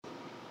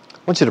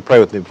I want you to pray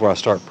with me before I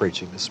start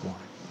preaching this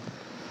morning.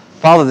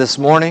 Father, this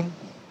morning,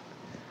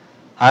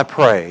 I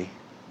pray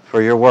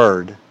for your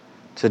word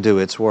to do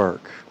its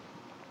work.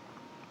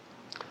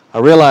 I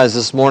realize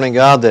this morning,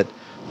 God, that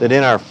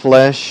in our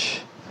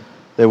flesh,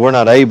 that we're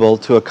not able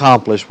to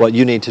accomplish what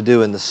you need to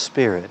do in the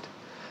Spirit.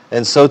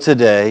 And so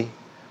today,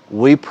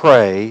 we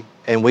pray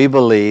and we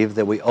believe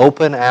that we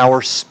open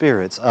our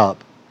spirits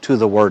up to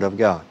the Word of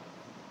God.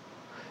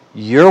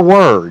 Your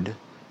Word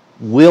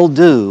will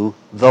do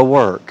the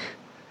work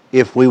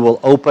if we will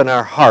open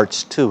our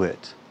hearts to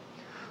it.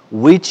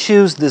 We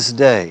choose this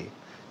day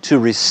to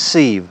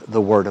receive the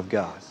Word of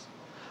God.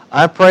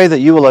 I pray that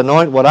you will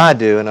anoint what I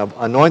do and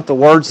anoint the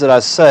words that I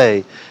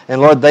say.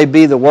 And Lord, they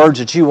be the words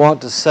that you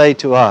want to say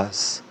to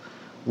us.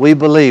 We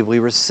believe we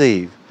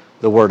receive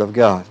the Word of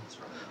God.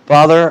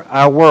 Father,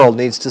 our world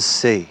needs to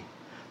see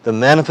the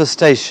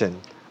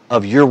manifestation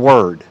of your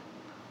Word.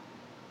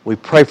 We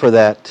pray for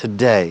that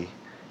today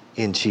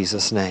in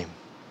Jesus' name.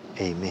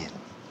 Amen.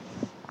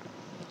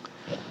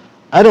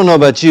 I don't know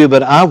about you,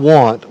 but I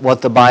want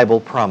what the Bible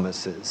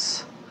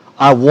promises.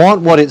 I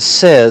want what it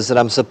says that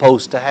I'm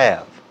supposed to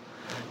have.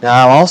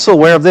 Now, I'm also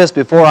aware of this.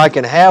 Before I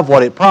can have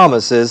what it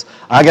promises,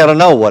 I got to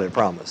know what it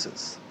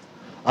promises.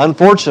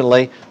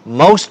 Unfortunately,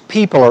 most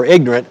people are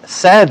ignorant.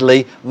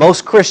 Sadly,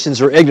 most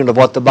Christians are ignorant of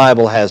what the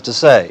Bible has to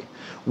say.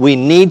 We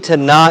need to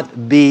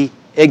not be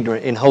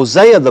ignorant. In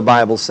Hosea, the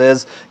Bible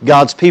says,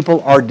 God's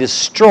people are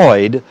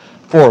destroyed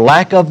for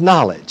lack of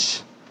knowledge.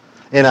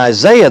 In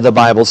Isaiah, the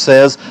Bible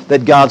says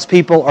that God's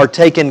people are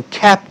taken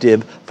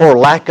captive for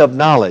lack of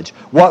knowledge.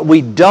 What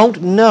we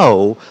don't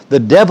know, the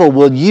devil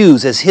will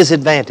use as his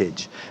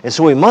advantage. And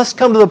so we must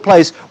come to the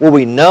place where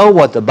we know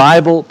what the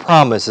Bible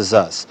promises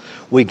us.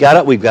 We've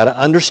got to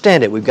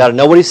understand it. We've got to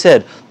know what he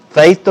said.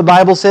 Faith, the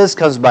Bible says,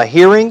 comes by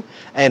hearing,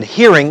 and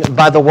hearing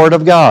by the Word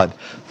of God.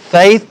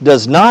 Faith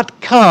does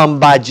not come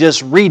by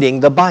just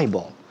reading the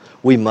Bible.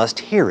 We must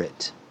hear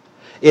it.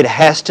 It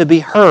has to be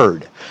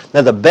heard.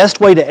 Now, the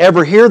best way to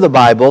ever hear the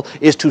Bible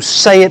is to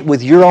say it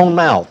with your own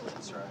mouth.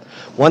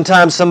 One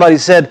time somebody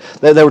said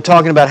that they were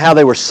talking about how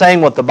they were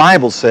saying what the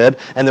Bible said,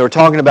 and they were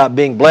talking about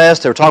being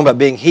blessed, they were talking about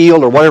being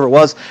healed or whatever it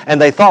was, and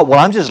they thought, well,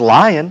 I'm just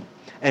lying.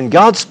 And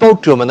God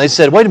spoke to them, and they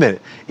said, wait a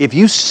minute, if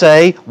you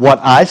say what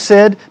I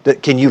said,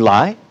 can you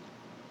lie?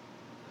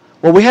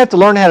 What we have to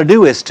learn how to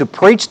do is to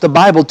preach the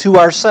Bible to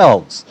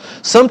ourselves.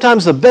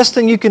 Sometimes the best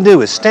thing you can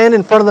do is stand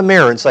in front of the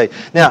mirror and say,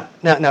 now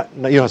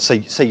you don't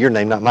say your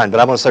name, not mine, but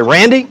I'm going to say,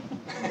 Randy,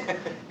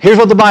 here's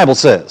what the Bible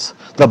says.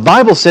 The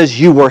Bible says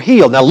you were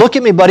healed. Now look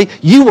at me, buddy.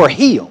 You were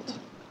healed.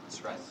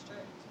 That's right.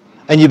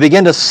 And you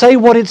begin to say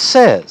what it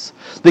says.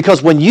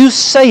 Because when you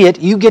say it,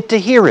 you get to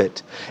hear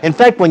it. In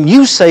fact, when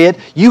you say it,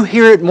 you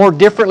hear it more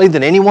differently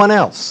than anyone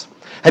else.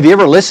 Have you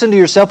ever listened to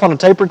yourself on a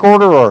tape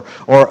recorder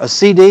or a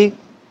CD?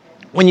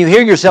 When you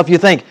hear yourself, you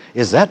think,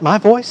 is that my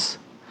voice?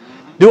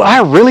 Do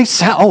I really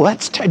sound,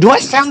 do I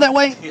sound that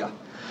way? Yeah.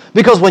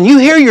 Because when you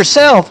hear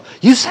yourself,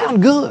 you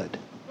sound good.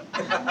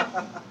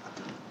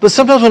 But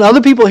sometimes when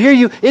other people hear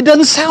you, it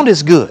doesn't sound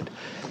as good.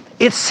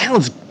 It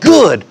sounds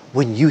good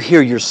when you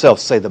hear yourself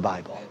say the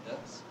Bible.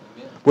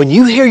 When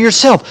you hear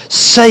yourself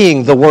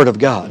saying the Word of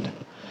God,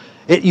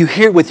 you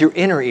hear it with your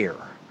inner ear.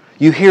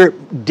 You hear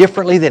it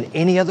differently than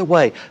any other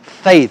way.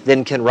 Faith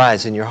then can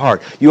rise in your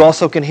heart. You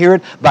also can hear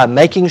it by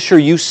making sure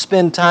you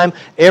spend time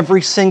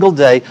every single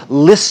day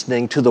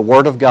listening to the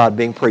Word of God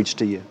being preached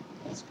to you.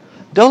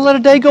 Don't let a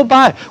day go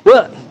by.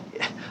 Well,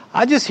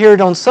 I just hear it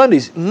on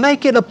Sundays.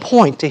 Make it a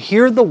point to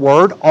hear the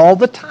Word all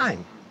the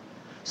time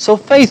so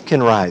faith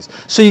can rise,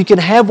 so you can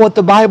have what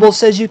the Bible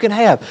says you can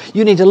have.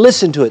 You need to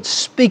listen to it,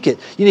 speak it.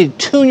 You need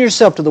to tune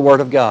yourself to the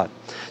Word of God.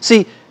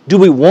 See, do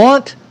we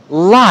want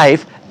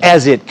life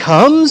as it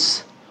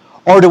comes,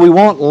 or do we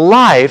want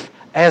life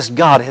as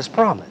God has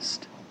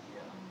promised?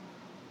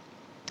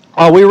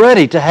 Are we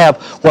ready to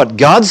have what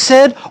God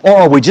said, or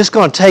are we just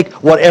going to take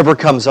whatever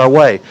comes our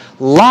way?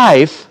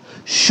 Life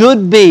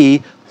should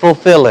be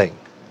fulfilling.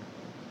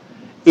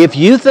 If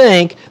you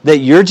think that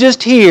you're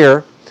just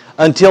here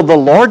until the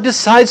Lord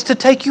decides to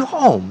take you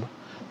home,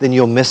 then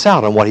you'll miss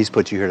out on what He's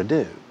put you here to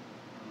do.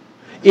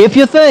 If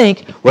you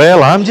think,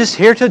 well, I'm just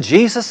here till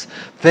Jesus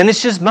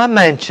finishes my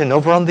mansion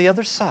over on the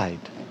other side.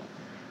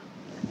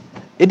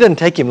 It doesn't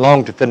take Him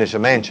long to finish a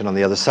mansion on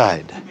the other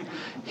side.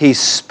 He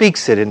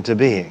speaks it into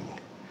being.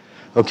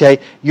 Okay?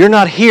 You're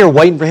not here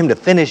waiting for Him to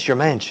finish your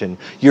mansion.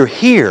 You're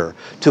here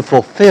to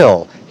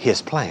fulfill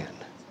His plan.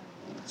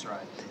 That's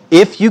right.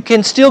 If you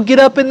can still get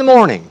up in the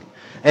morning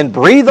and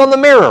breathe on the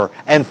mirror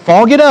and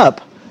fog it up,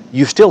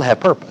 you still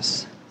have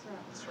purpose.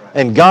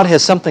 And God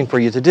has something for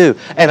you to do.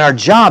 And our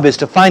job is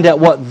to find out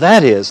what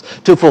that is,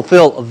 to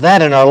fulfill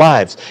that in our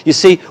lives. You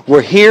see,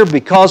 we're here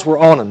because we're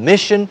on a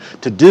mission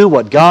to do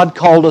what God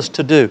called us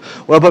to do.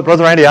 Well, but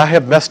Brother Andy, I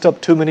have messed up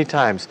too many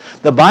times.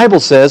 The Bible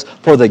says,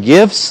 for the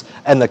gifts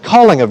and the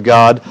calling of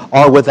God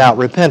are without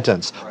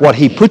repentance. What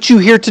He put you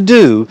here to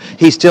do,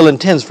 He still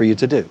intends for you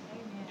to do.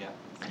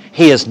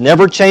 He has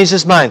never changed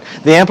His mind.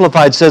 The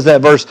Amplified says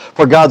that verse,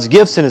 for God's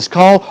gifts and His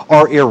call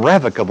are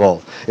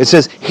irrevocable. It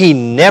says He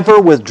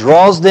never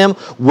withdraws them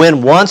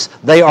when once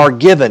they are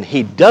given.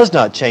 He does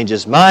not change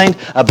His mind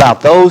about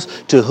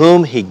those to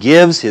whom He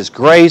gives His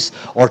grace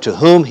or to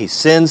whom He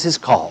sends His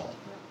call.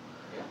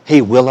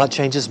 He will not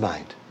change His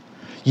mind.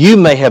 You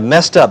may have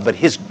messed up, but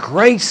His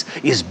grace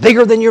is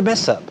bigger than your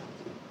mess up.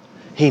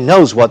 He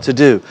knows what to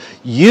do.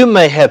 You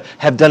may have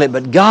done it,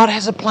 but God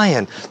has a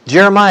plan.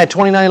 Jeremiah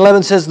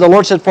 29:11 says, the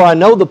Lord said, for I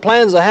know the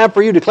plans I have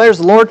for you, declares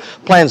the Lord,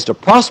 plans to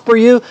prosper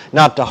you,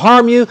 not to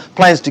harm you,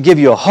 plans to give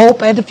you a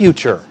hope and a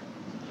future.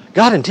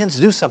 God intends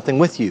to do something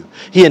with you.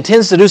 He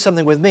intends to do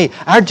something with me.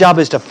 Our job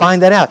is to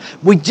find that out.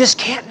 We just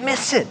can't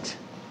miss it.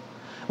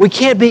 We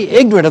can't be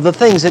ignorant of the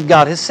things that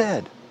God has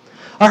said.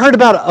 I heard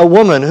about a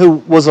woman who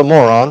was a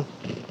moron.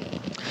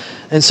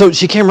 And so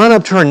she came running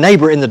up to her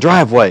neighbor in the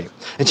driveway.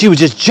 And she was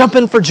just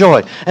jumping for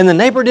joy. And the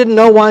neighbor didn't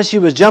know why she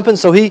was jumping,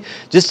 so he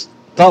just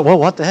thought, well,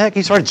 what the heck?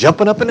 He started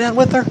jumping up and down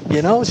with her.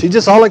 You know, she's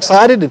just all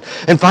excited.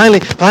 And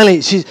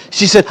finally, she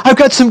said, I've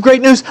got some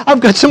great news. I've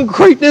got some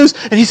great news.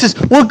 And he says,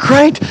 well,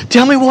 great.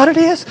 Tell me what it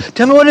is.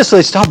 Tell me what it is. So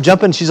they stopped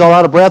jumping. She's all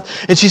out of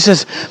breath. And she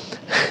says,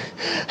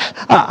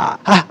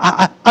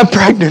 I'm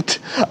pregnant.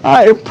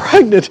 I am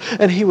pregnant.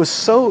 And he was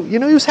so, he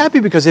was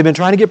happy because they'd been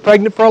trying to get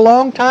pregnant for a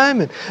long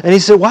time. And he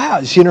said,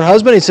 wow. She and her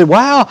husband, he said,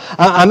 wow,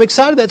 I'm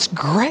excited. That's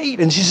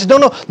great. And she said,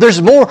 no,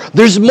 there's more.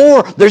 There's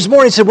more. There's more.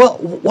 And he said, well,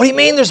 what do you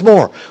mean there's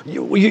more?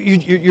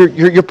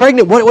 You're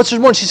pregnant. What's there's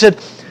more? And she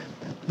said,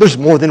 there's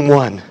more than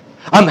one.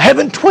 I'm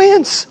having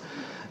twins.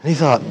 And he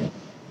thought,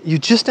 you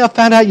just now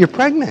found out you're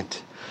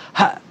pregnant.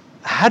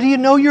 How do you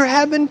know you're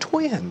having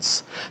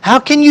twins? How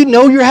can you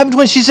know you're having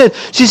twins? She said,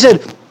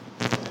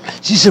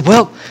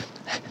 well,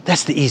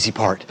 that's the easy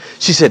part.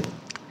 She said,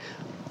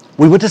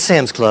 we went to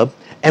Sam's Club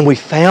and we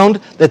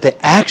found that they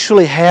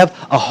actually have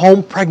a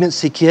home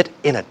pregnancy kit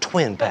in a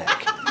twin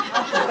pack.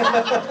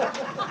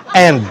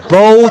 And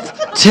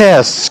both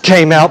tests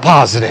came out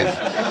positive.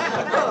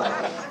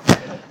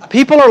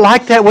 People are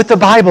like that with the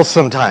Bible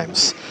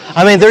sometimes.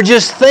 I mean, they're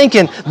just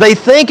thinking. They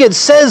think it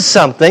says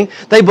something.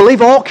 They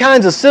believe all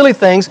kinds of silly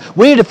things.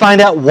 We need to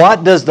find out,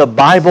 what does the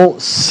Bible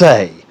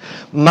say?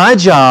 My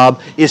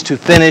job is to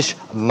finish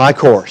my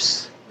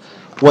course.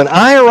 When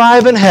I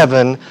arrive in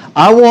heaven,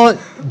 I want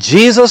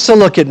Jesus to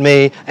look at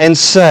me and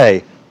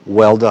say,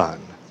 well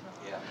done.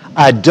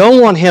 I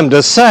don't want Him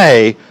to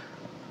say,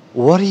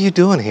 what are you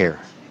doing here?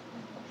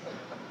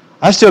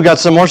 I've still got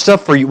some more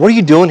stuff for you. What are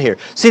you doing here?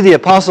 See, the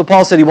Apostle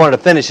Paul said he wanted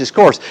to finish his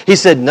course. He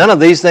said, none of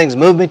these things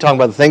move me, talking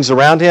about the things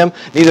around him.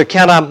 Neither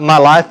count I my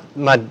life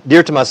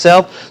dear to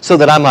myself, so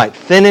that I might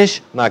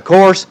finish my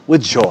course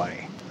with joy.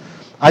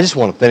 I just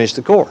want to finish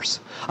the course.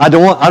 I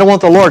don't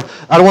want the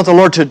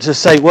Lord to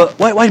say, well,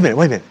 wait a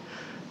minute.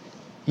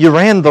 You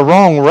ran the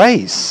wrong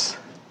race.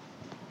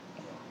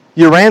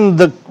 You ran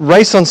the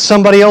race on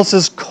somebody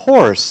else's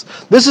course.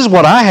 This is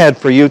what I had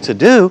for you to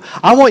do.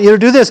 I want you to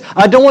do this.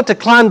 I don't want to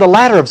climb the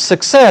ladder of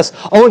success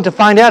only to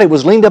find out it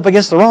was leaned up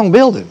against the wrong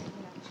building.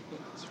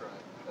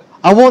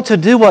 I want to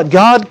do what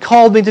God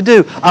called me to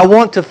do. I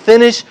want to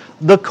finish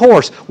the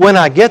course. When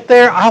I get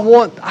there,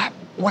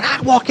 when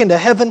I walk into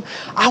heaven,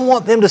 I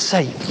want them to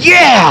say,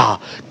 yeah,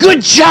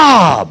 good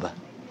job.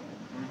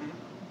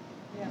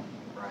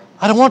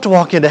 I don't want to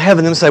walk into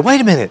heaven and say,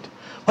 wait a minute,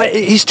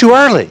 he's too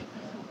early.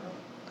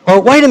 Or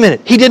wait a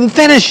minute, he didn't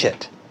finish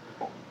it.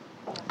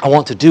 I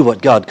want to do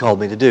what God called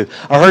me to do.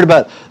 I heard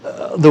about,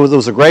 there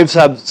was a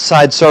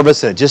graveside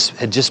service and it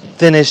had just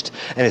finished,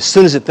 and as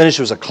soon as it finished,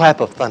 there was a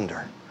clap of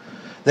thunder.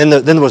 Then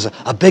there was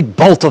a big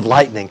bolt of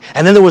lightning,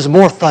 and then there was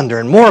more thunder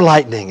and more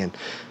lightning. And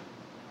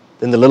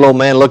then the little old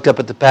man looked up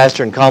at the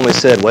pastor and calmly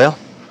said, well,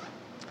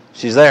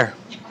 she's there.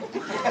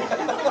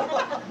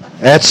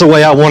 That's the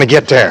way I want to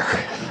get there.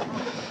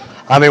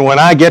 I mean, when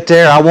I get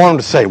there, I want him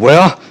to say,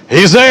 well,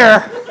 he's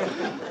there.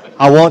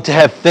 I want to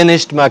have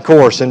finished my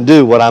course and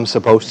do what I'm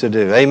supposed to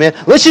do. Amen.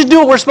 Let's just do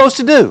what we're supposed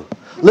to do.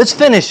 Let's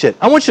finish it.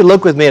 I want you to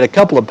look with me at a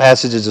couple of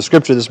passages of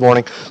Scripture this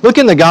morning. Look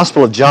in the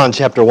Gospel of John,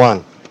 chapter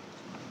 1.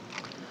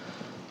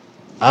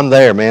 I'm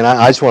there, man.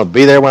 I just want to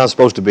be there when I'm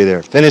supposed to be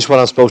there. Finish what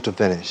I'm supposed to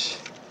finish.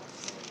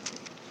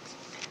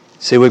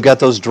 See, we've got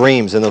those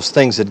dreams and those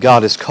things that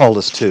God has called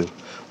us to.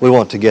 We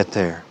want to get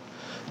there.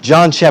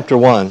 John chapter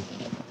 1.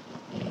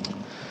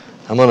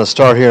 I'm going to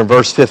start here in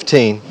verse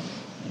 15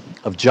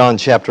 of John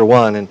chapter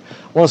 1. And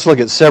I want us to look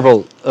at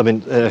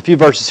a few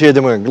verses here,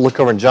 then we're going to look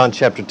over in John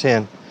chapter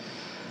 10.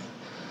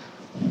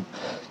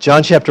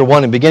 John chapter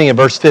 1, and beginning in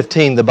verse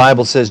 15, the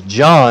Bible says,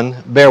 John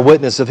bare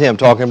witness of him,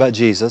 talking about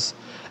Jesus,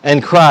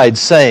 and cried,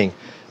 saying,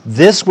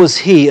 this was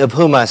he of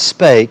whom I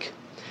spake.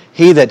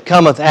 He that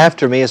cometh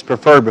after me is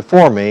preferred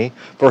before me,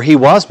 for he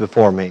was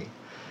before me.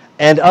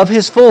 And of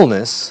his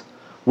fullness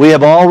we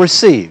have all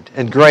received,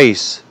 and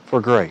grace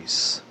for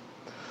grace.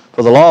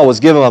 For the law was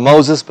given by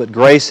Moses, but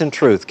grace and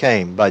truth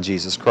came by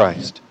Jesus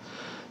Christ.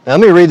 Now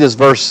let me read this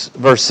verse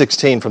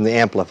 16 from the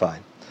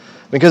Amplified,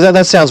 because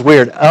that sounds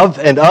weird.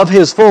 Of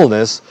his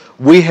fullness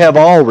we have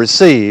all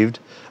received,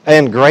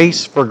 and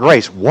grace for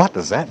grace. What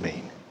does that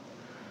mean?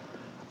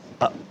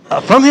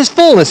 From His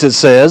fullness, it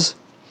says,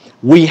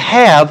 we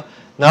have,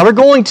 not are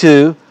going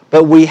to,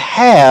 but we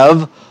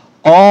have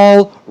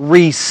all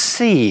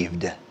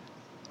received.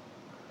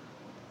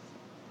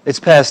 It's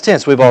past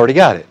tense. We've already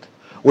got it.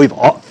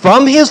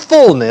 From His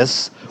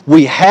fullness,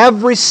 we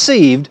have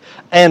received,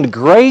 and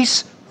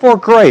grace for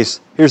grace.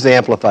 Here's the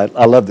Amplified.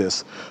 I love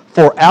this.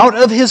 For out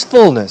of His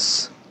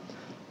fullness,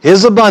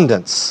 His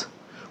abundance,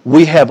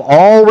 we have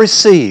all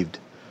received,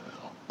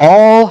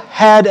 all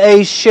had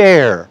a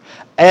share,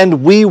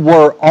 and we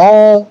were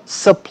all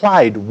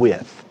supplied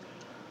with.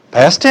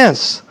 Past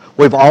tense.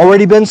 We've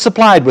already been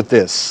supplied with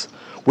this.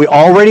 We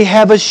already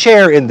have a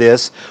share in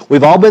this.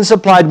 We've all been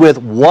supplied with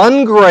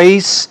one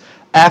grace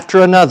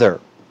after another,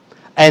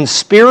 and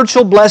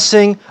spiritual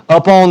blessing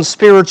upon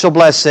spiritual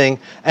blessing,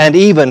 and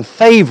even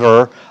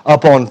favor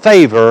upon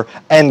favor,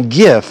 and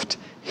gift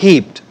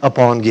heaped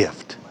upon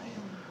gift.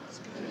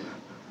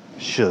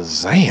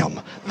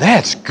 Shazam!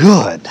 That's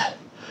good.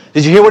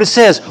 Did you hear what it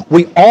says?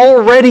 We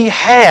already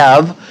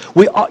have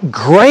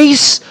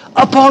grace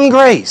upon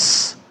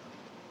grace.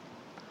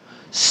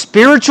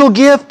 Spiritual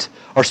gift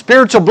or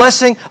spiritual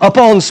blessing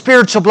upon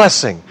spiritual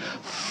blessing.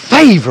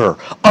 Favor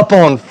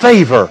upon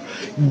favor.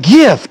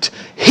 Gift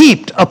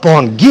heaped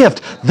upon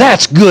gift.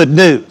 That's good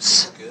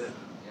news.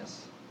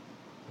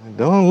 It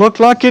don't look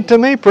like it to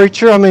me,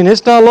 preacher. I mean,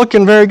 it's not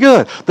looking very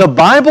good. The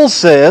Bible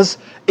says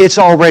it's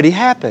already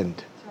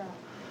happened.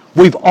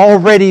 We've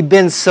already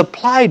been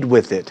supplied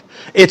with it.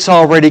 It's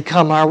already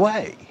come our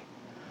way.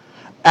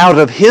 Out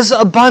of His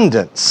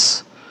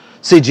abundance.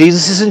 See,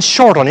 Jesus isn't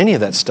short on any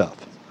of that stuff.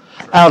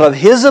 Out of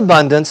His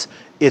abundance,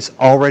 it's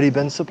already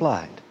been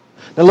supplied.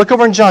 Now look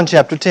over in John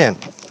chapter 10.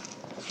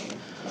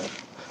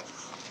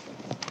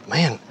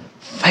 Man,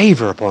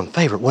 favor upon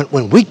favor.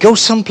 When we go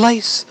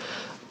someplace,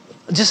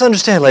 just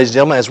understand, ladies and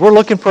gentlemen, as we're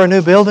looking for a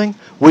new building,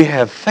 we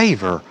have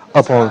favor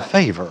upon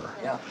favor.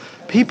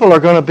 People are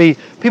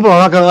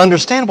not going to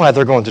understand why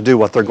they're going to do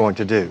what they're going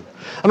to do.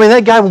 I mean,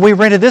 that guy, when we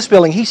rented this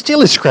building, he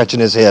still is scratching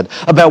his head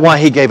about why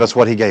he gave us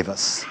what he gave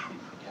us.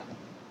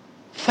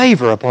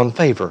 Favor upon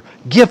favor,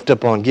 gift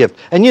upon gift.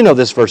 And you know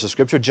this verse of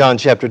Scripture, John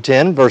chapter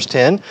 10, verse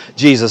 10.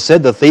 Jesus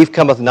said, the thief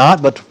cometh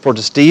not but for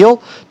to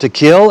steal, to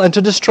kill, and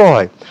to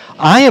destroy.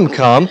 I am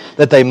come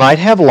that they might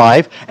have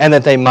life, and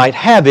that they might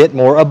have it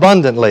more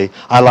abundantly.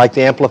 I like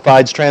the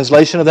Amplified's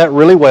translation of that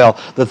really well.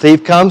 The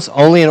thief comes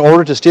only in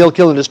order to steal,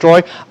 kill, and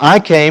destroy. I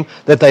came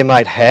that they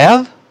might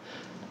have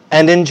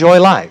and enjoy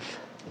life,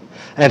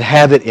 and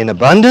have it in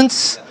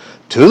abundance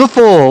to the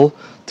full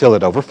till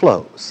it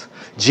overflows.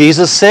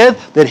 Jesus said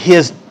that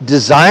His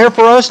desire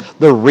for us,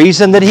 the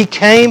reason that He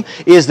came,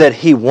 is that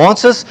He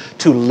wants us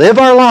to live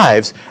our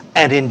lives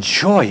and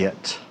enjoy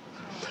it.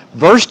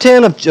 Verse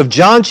 10 of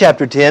John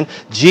chapter 10,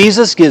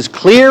 Jesus gives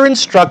clear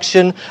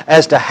instruction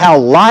as to how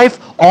life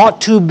ought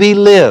to be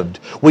lived.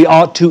 We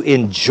ought to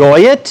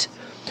enjoy it.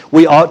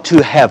 We ought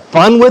to have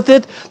fun with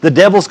it. The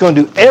devil's going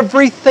to do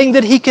everything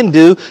that he can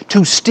do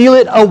to steal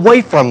it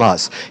away from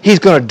us. He's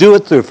going to do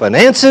it through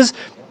finances.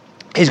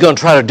 He's going to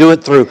try to do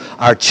it through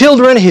our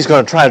children. He's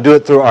going to try to do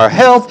it through our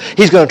health.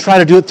 He's going to try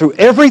to do it through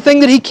everything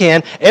that he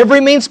can,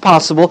 every means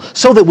possible,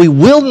 so that we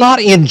will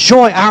not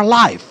enjoy our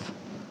life.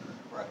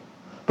 Right.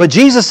 But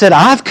Jesus said,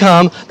 I've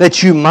come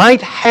that you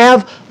might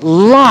have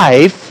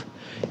life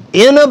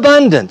in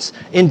abundance.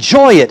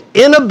 Enjoy it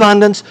in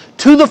abundance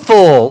to the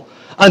full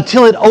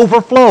until it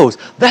overflows.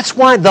 That's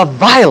why the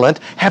violent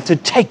have to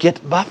take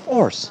it by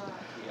force.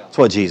 That's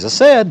what Jesus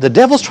said. The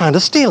devil's trying to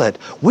steal it.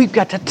 We've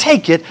got to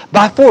take it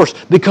by force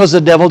because the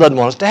devil doesn't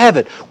want us to have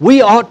it.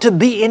 We ought to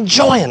be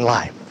enjoying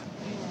life.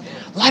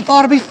 Life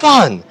ought to be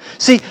fun.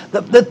 See,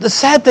 the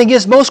sad thing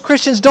is most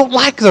Christians don't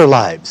like their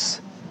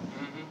lives.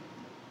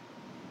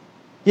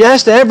 You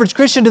ask the average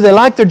Christian, do they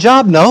like their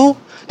job? No.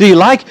 Do you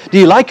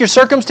like your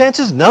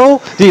circumstances?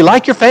 No. Do you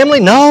like your family?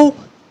 No.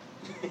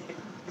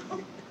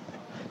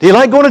 Do you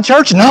like going to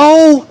church?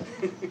 No.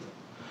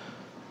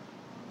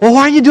 Well,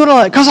 why are you doing all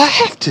that? Because I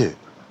have to.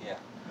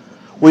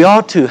 We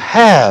ought to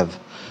have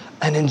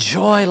and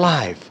enjoy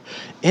life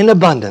in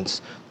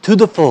abundance to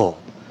the full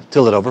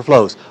till it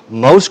overflows.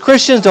 Most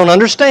Christians don't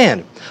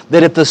understand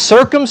that if the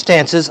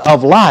circumstances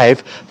of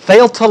life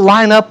fail to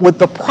line up with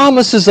the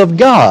promises of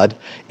God,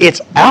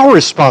 it's our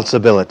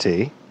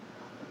responsibility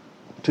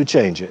to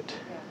change it.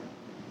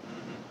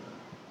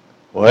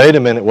 Wait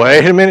a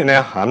minute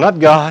now. I'm not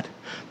God.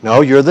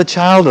 No, you're the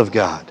child of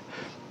God.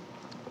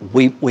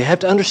 We have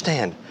to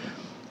understand.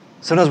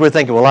 Sometimes we're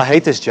thinking, well, I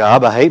hate this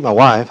job, I hate my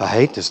wife, I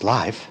hate this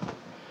life.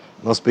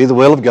 It must be the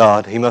will of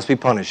God. He must be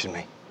punishing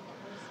me.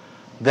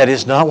 That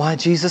is not why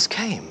Jesus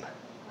came.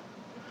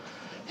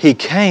 He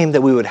came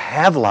that we would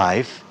have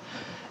life,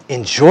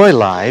 enjoy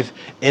life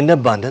in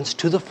abundance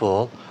to the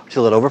full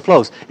till it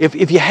overflows. If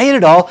you hate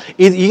it all,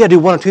 you got to do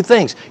one of two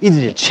things.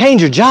 Either you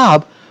change your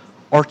job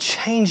or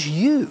change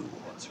you.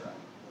 That's right.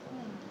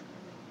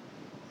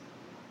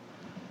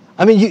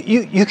 I mean,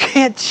 you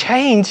can't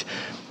change.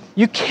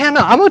 You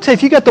cannot. I'm going to tell you,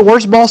 if you got the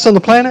worst boss on the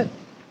planet,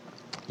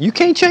 you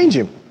can't change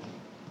him.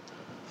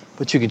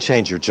 But you can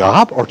change your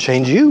job or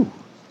change you.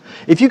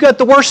 If you got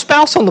the worst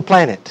spouse on the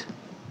planet,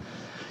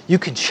 You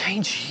can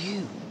change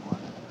you.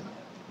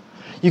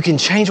 You can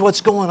change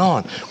what's going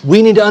on.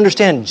 We need to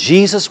understand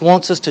Jesus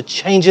wants us to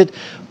change it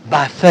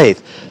by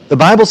faith. The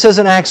Bible says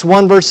in Acts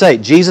 1 verse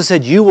 8, Jesus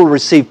said, you will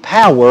receive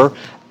power.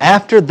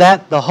 After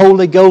that, the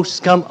Holy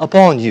Ghost come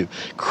upon you.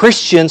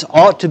 Christians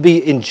ought to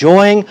be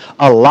enjoying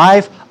a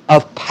life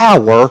of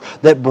power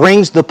that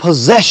brings the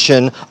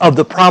possession of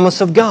the promise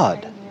of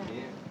God.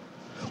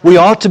 We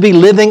ought to be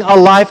living a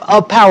life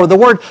of power. The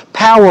word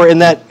power in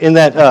that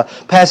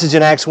passage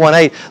in Acts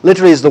 1:8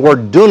 literally is the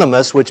word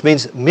dunamis, which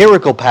means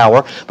miracle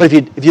power. But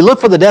if you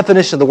look for the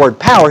definition of the word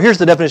power, here's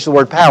the definition of the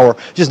word power,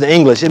 just in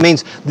English. It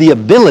means the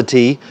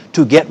ability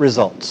to get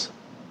results.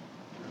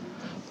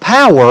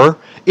 Power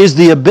is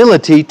the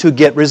ability to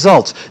get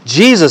results.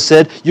 Jesus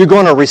said you're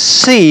going to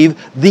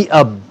receive the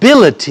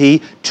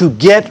ability to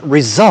get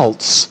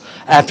results.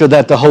 After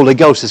that, the Holy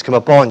Ghost has come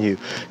upon you.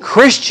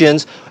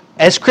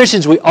 As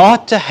Christians, we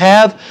ought to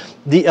have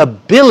the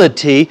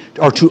ability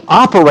or to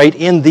operate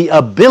in the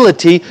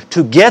ability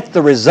to get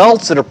the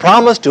results that are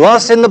promised to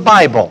us in the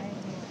Bible.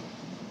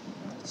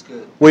 That's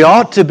good. We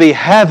ought to be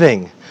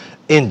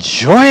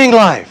enjoying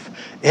life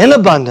in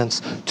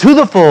abundance to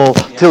the full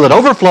till it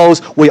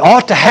overflows. We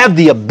ought to have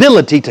the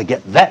ability to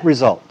get that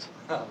result.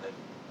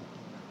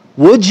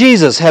 Would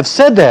Jesus have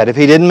said that if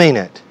He didn't mean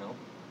it?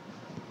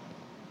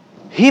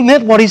 He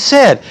meant what He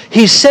said.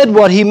 He said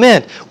what He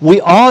meant. We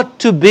ought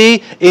to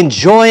be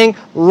enjoying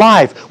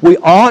life. We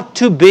ought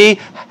to be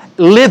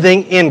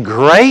living in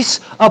grace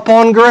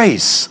upon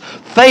grace,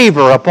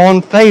 favor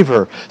upon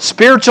favor,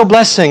 spiritual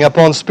blessing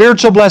upon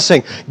spiritual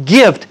blessing,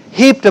 gift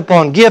heaped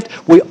upon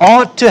gift. We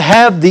ought to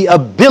have the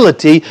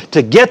ability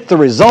to get the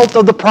result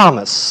of the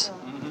promise.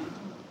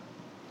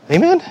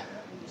 Amen?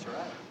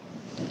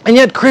 And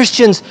yet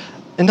Christians,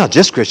 and not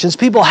just Christians,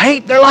 people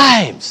hate their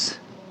lives.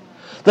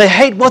 They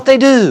hate what they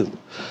do.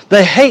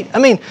 They hate,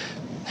 have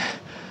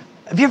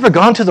you ever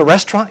gone to the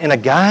restaurant and a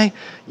guy,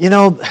 he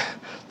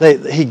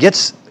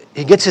gets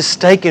his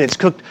steak and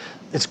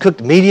it's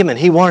cooked medium and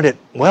he wanted it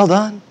well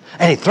done,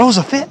 and he throws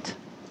a fit?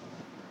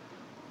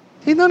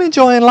 He's not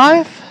enjoying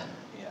life.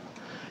 Yeah.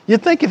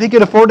 You'd think if he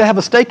could afford to have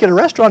a steak at a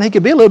restaurant, he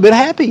could be a little bit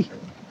happy.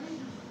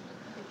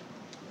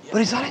 But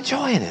he's not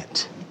enjoying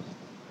it.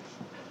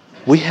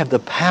 We have the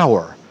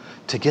power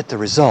to get the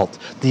result,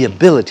 the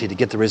ability to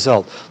get the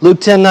result. Luke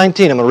 10:19, I'm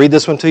going to read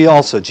this one to you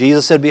also.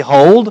 Jesus said,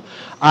 behold,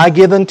 I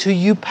give unto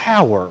you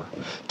power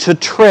to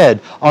tread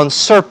on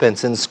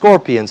serpents and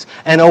scorpions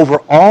and over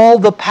all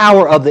the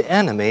power of the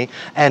enemy,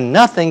 and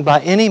nothing by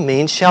any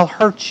means shall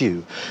hurt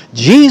you.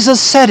 Jesus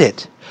said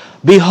it.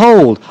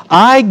 Behold,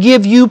 I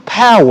give you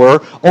power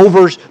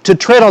to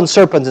tread on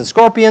serpents and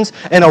scorpions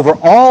and over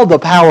all the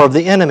power of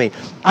the enemy.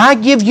 I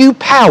give you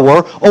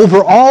power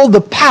over all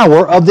the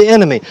power of the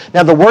enemy.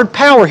 Now the word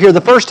power here,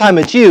 the first time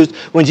it's used,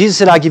 when Jesus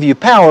said, I give you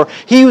power,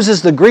 He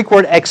uses the Greek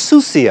word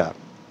exousia,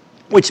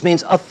 which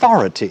means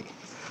authority.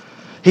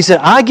 He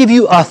said, I give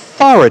you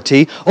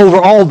authority over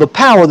all the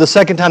power. The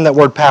second time that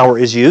word power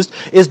is used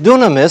is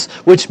dunamis,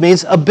 which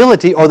means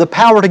ability or the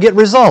power to get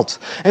results.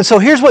 And so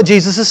here's what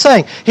Jesus is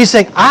saying. He's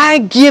saying, I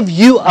give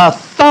you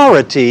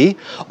authority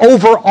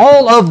over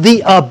all of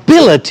the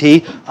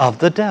ability of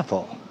the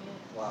devil.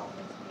 Wow.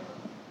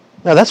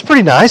 Now that's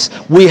pretty nice.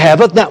 We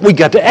have it. We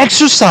got to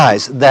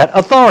exercise that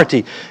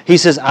authority. He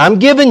says, I'm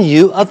giving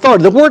you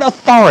authority. The word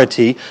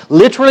authority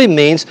literally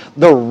means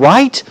the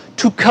right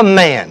to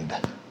command.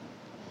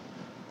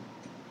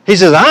 He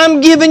says,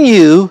 I'm giving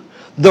you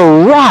the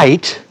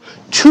right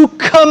to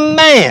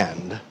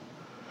command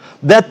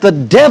that the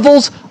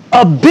devil's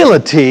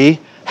ability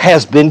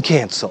has been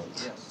canceled.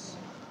 Yes.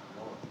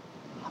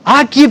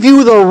 I give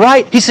you the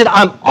right. He said,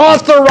 I'm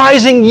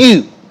authorizing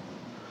you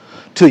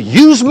to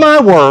use my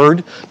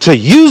word, to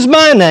use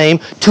my name,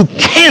 to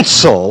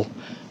cancel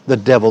the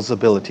devil's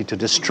ability to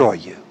destroy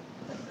you.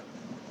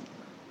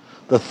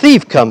 The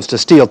thief comes to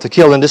steal, to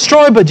kill, and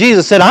destroy, but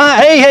Jesus said,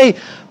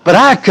 but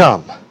I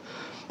come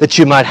that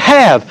you might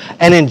have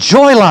and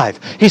enjoy life.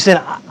 He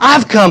said,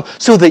 I've come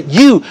so that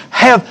you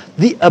have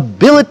the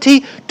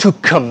ability to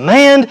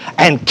command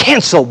and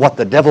cancel what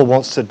the devil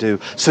wants to do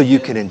so you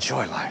can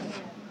enjoy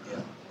life.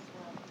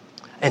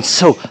 And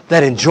so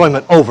that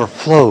enjoyment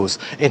overflows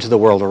into the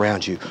world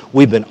around you.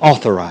 We've been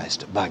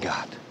authorized by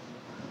God.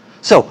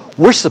 So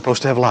we're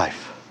supposed to have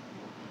life.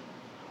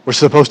 We're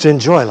supposed to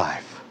enjoy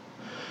life.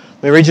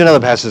 Let me read you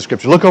another passage of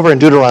Scripture. Look over in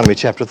Deuteronomy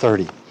chapter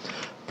 30,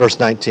 verse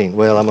 19.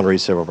 Well, I'm going to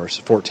read several verses.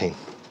 14.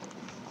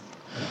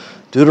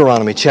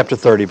 Deuteronomy chapter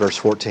 30, verse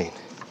 14.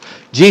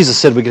 Jesus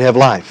said we could have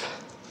life.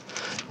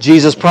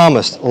 Jesus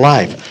promised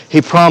life.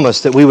 He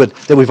promised that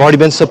we've already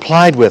been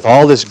supplied with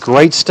all this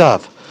great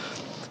stuff.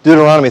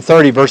 Deuteronomy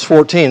 30, verse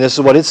 14, this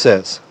is what it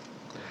says.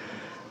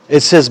 It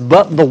says,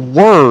 but the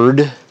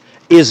word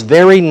is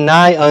very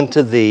nigh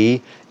unto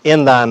thee,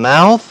 in thy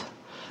mouth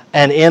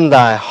and in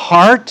thy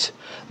heart,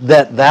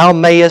 that thou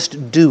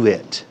mayest do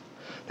it.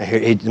 Now here,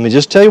 let me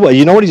just tell you what.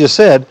 You know what he just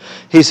said?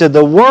 He said,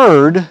 the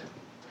word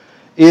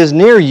is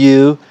near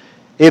you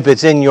if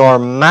it's in your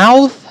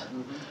mouth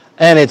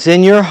and it's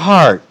in your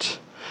heart.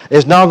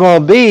 It's not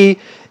going to be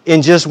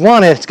in just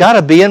one. It's got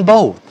to be in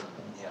both.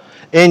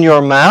 in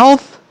your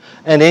mouth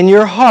and in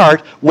your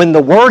heart. When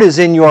the Word is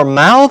in your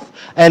mouth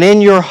and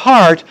in your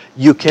heart,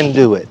 you can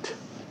do it.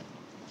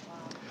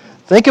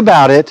 Think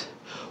about it.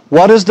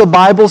 What does the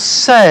Bible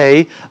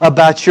say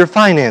about your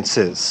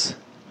finances?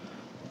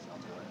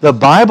 The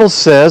Bible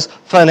says,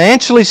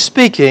 financially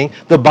speaking,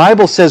 the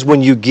Bible says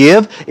when you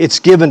give, it's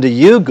given to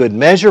you, good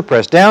measure,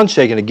 pressed down,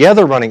 shaken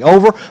together, running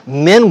over.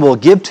 Men will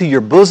give to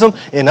your bosom.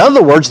 In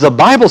other words, the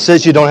Bible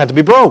says you don't have to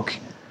be broke.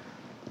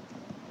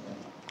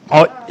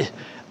 Oh,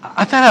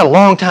 I found out a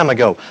long time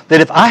ago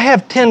that if I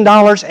have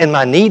 $10 and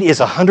my need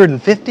is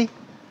 $150,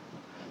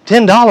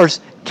 $10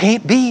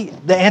 can't be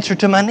the answer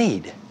to my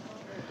need.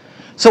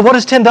 So what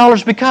does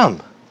 $10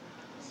 become?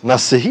 My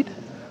seed.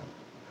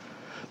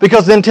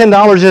 Because then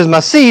 $10 is my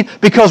seed,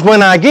 because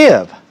when I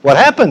give, what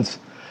happens?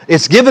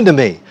 It's given to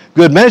me.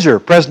 Good measure,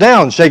 pressed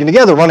down, shaken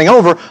together, running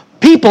over.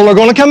 People are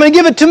going to come and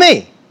give it to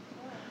me.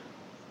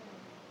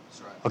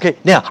 Okay,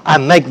 now I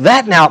make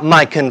that now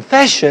my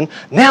confession.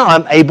 Now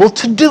I'm able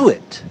to do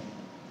it.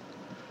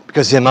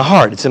 Because it's in my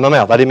heart, it's in my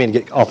mouth. I didn't mean to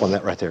get off on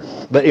that right there.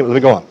 But anyway, let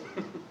me go on.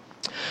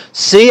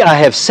 See, I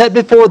have set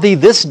before thee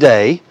this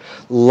day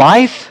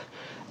life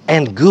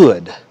and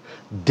good,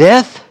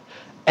 death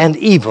and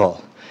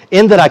evil,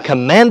 in that I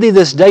command thee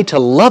this day to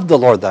love the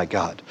Lord thy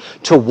God,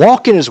 to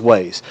walk in his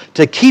ways,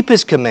 to keep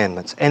his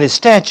commandments and his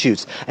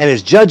statutes and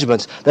his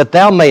judgments, that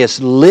thou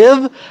mayest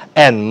live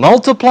and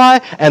multiply,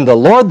 and the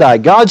Lord thy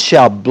God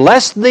shall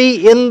bless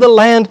thee in the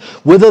land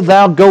whither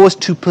thou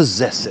goest to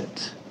possess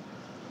it.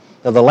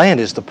 Now the land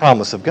is the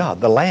promise of God.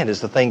 The land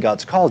is the thing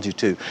God's called you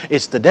to.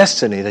 It's the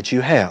destiny that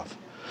you have.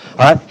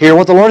 All right, hear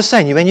what the Lord is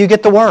saying. You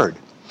get the Word.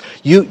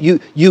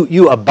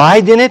 You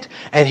abide in it,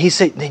 and he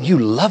said, then you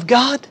love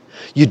God.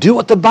 You do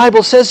what the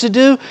Bible says to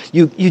do.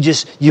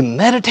 You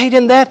meditate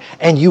in that,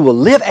 and you will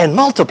live and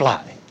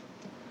multiply.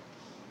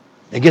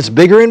 It gets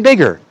bigger and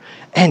bigger,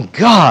 and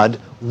God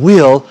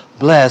will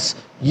bless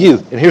you.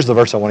 And here's the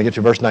verse I want to get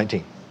to, verse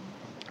 19.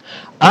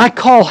 I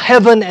call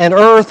heaven and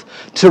earth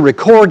to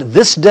record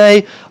this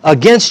day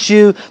against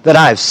you that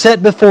I have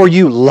set before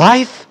you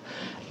life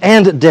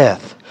and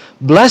death,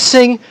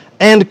 blessing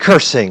and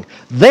cursing.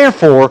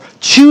 Therefore,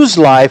 choose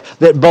life,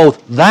 that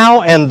both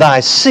thou and thy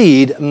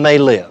seed may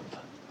live.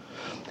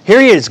 Here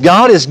he is.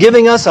 God is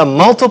giving us a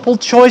multiple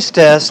choice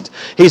test.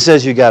 He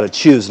says you got to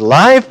choose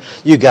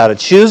life, you got to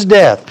choose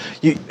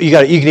death. You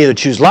can either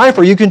choose life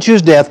or you can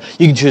choose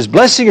death. You can choose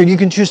blessing or you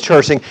can choose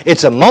cursing.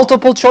 It's a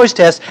multiple choice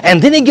test,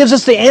 and then he gives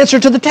us the answer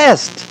to the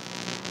test.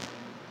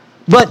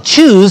 But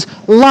choose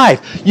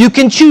life. You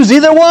can choose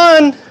either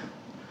one,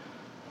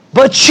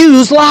 but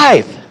choose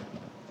life.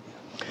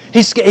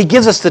 He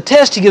gives us the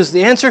test. He gives us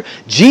the answer.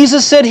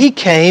 Jesus said he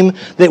came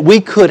that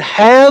we could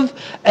have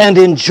and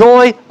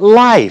enjoy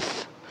life.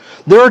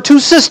 There are two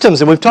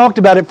systems, and we've talked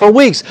about it for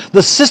weeks.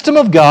 The system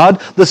of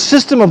God, the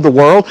system of the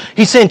world.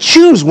 He's saying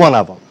choose one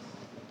of them.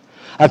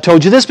 I've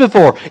told you this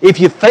before. If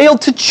you fail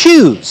to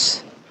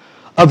choose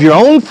of your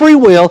own free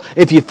will,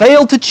 if you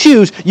fail to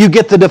choose, you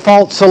get the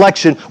default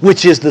selection,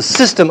 which is the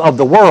system of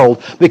the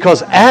world,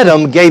 because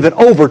Adam gave it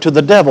over to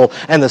the devil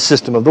and the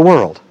system of the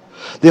world.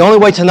 The only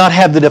way to not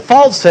have the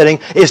default setting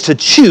is to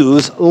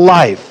choose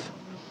life.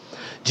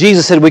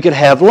 Jesus said we could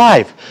have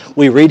life.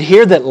 We read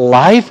here that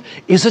life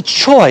is a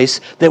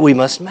choice that we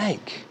must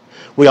make.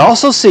 We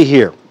also see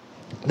here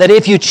that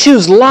if you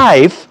choose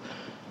life,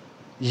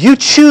 you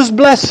choose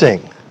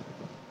blessing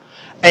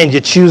and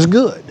you choose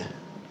good.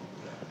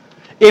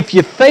 If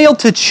you fail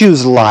to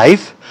choose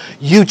life,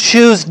 you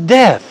choose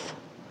death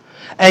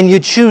and you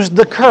choose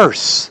the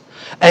curse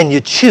and you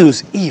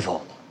choose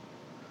evil.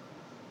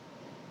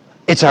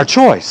 It's our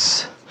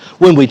choice.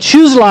 When we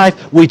choose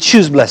life, we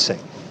choose blessing.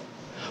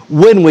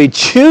 When we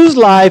choose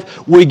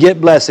life, we get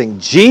blessing.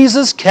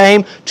 Jesus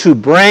came to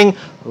bring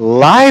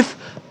life,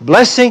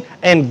 blessing,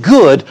 and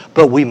good,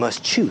 but we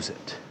must choose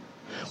it.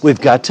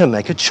 We've got to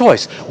make a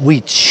choice.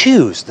 We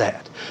choose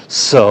that.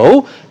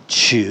 So,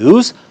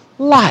 choose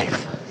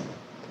life.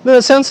 Doesn't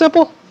that sound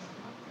simple?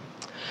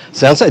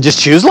 Just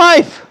choose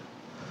life.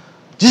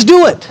 Just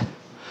do it.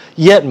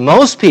 Yet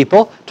most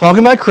people,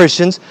 talking about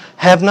Christians,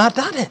 have not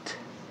done it.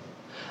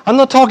 I'm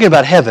not talking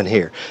about heaven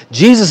here.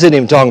 Jesus isn't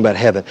even talking about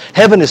heaven.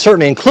 Heaven is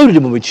certainly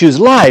included when we choose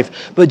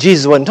life, but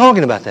Jesus wasn't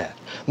talking about that.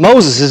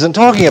 Moses isn't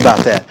talking about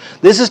that.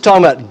 This is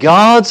talking about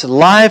God's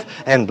life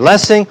and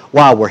blessing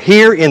while we're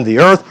here in the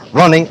earth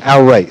running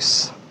our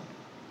race.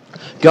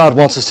 God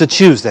wants us to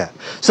choose that.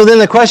 So then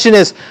the question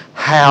is,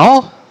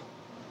 how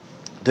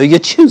do you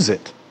choose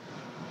it?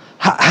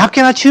 How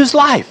can I choose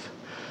life?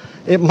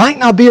 It might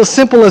not be as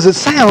simple as it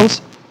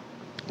sounds,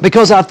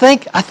 because I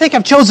think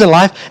I've chosen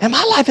life and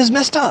my life is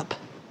messed up.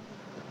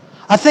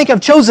 I think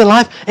I've chosen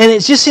life, and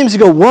it just seems to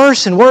go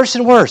worse and worse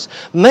and worse.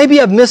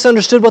 Maybe I've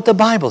misunderstood what the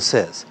Bible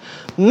says.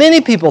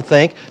 Many people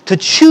think to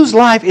choose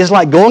life is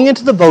like going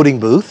into the voting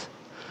booth,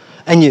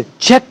 and you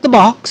check the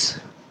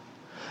box,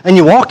 and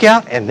you walk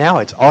out, and now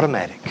it's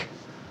automatic.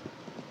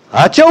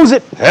 I chose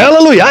it.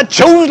 Hallelujah. I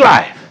chose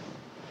life.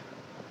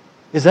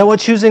 Is that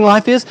what choosing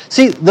life is?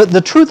 See,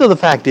 the truth of the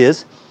fact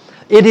is,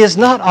 it is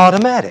not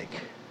automatic.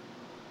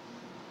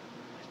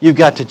 You've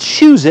got to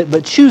choose it,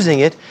 but choosing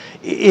it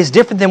is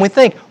different than we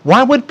think.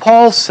 Why would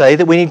Paul say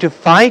that we need to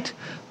fight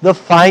the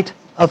fight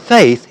of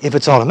faith if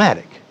it's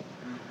automatic?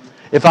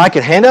 If I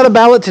could hand out a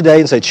ballot today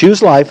and say,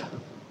 choose life,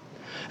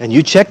 and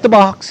you check the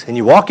box, and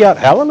you walk out,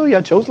 hallelujah,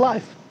 I chose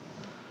life,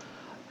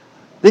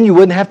 then you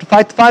wouldn't have to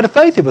fight the fight of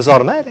faith if it was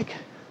automatic.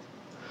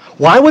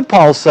 Why would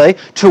Paul say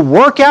to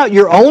work out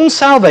your own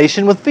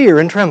salvation with fear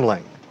and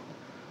trembling?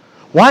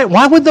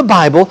 Why would the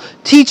Bible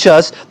teach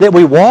us that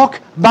we walk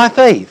by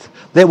faith,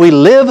 that we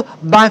live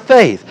by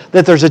faith,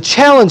 that there's a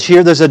challenge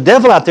here, there's a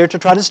devil out there to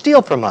try to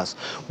steal from us?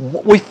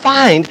 We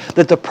find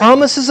that the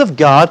promises of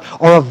God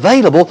are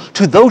available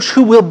to those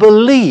who will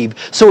believe.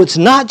 So it's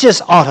not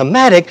just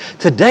automatic.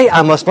 Today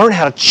I must learn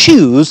how to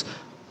choose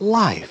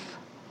life.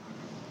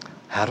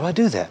 How do I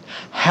do that?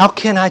 How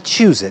can I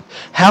choose it?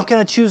 How can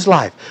I choose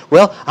life?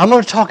 Well, I'm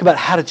going to talk about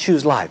how to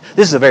choose life.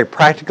 This is a very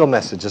practical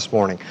message this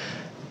morning,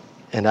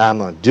 and I'm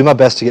going to do my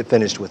best to get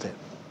finished with it.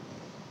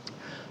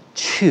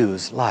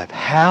 Choose life.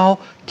 How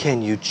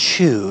can you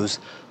choose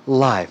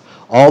life?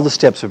 All the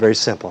steps are very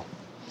simple.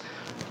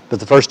 But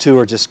the first two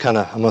are just kind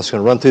of, I'm just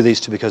going to run through these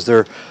two because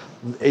they're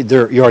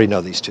you already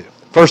know these two.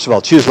 First of all,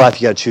 choose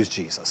life, you got to choose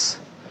Jesus.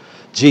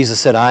 Jesus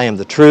said, I am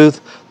the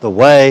truth, the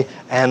way,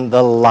 and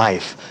the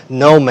life.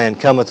 No man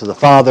cometh to the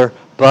Father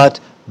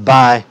but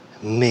by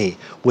me.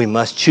 We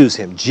must choose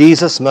Him.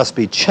 Jesus must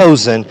be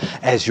chosen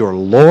as your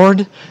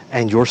Lord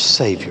and your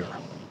Savior.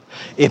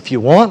 If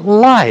you want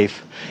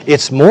life,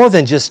 it's more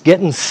than just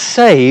getting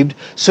saved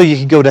so you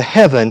can go to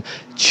heaven.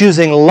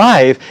 Choosing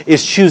life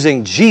is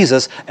choosing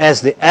Jesus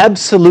as the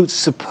absolute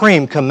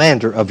supreme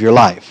commander of your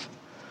life.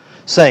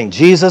 Saying,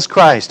 Jesus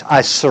Christ,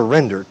 I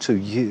surrender to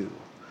you.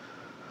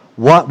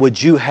 What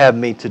would you have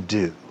me to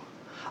do?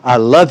 I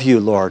love you,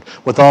 Lord,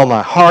 with all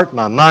my heart,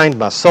 my mind,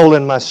 my soul,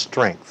 and my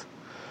strength.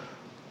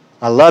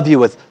 I love you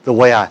with the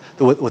way I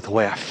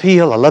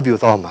feel. I love you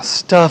with all my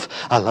stuff.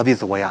 I love you with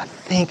the way I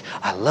think.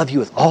 I love you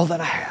with all that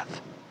I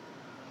have.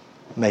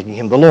 Making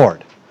Him the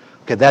Lord.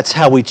 Okay, that's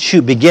how we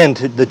begin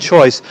the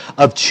choice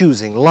of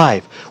choosing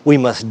life. We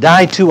must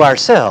die to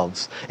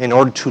ourselves in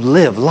order to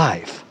live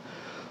life,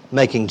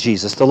 making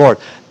Jesus the Lord.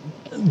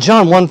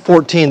 John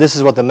 1:14, this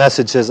is what the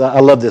Message says. I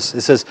love this.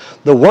 It says,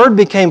 the Word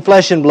became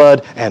flesh and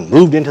blood and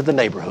moved into the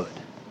neighborhood.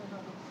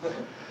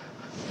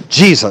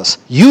 Jesus,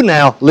 you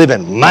now live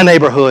in my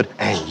neighborhood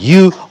and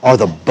you are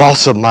the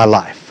boss of my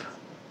life.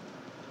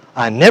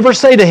 I never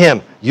say to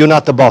Him, you're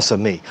not the boss of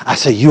me. I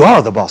say, you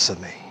are the boss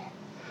of me.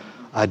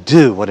 I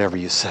do whatever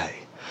you say.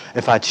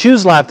 If I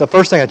choose life, the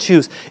first thing I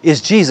choose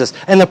is Jesus.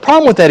 And the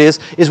problem with that is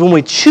when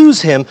we choose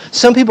Him,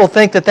 some people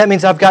think that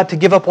means I've got to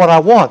give up what I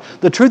want.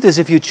 The truth is,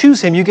 if you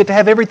choose Him, you get to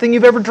have everything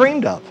you've ever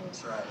dreamed of.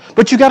 That's right.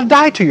 But you've got to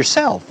die to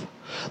yourself.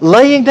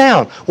 Laying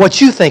down what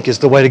you think is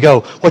the way to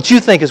go, what you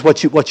think is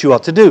what you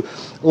ought to do.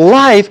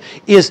 Life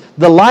is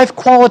the life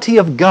quality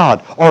of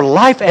God, or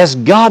life as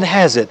God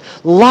has it.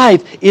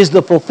 Life is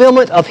the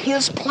fulfillment of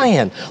His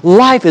plan.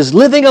 Life is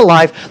living a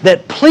life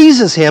that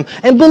pleases Him.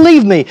 And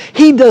believe me,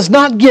 He does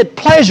not get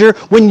pleasure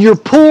when you're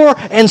poor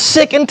and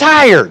sick and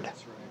tired.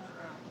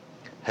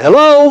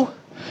 Hello?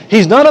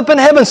 He's not up in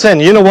heaven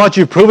saying, you know what,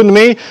 you've proven to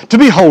me to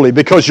be holy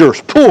because you're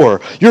poor,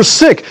 you're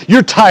sick,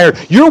 you're tired,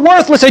 you're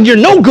worthless, and you're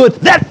no good.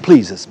 That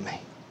pleases me.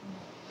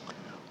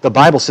 The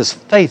Bible says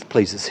faith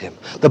pleases Him.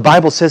 The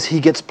Bible says He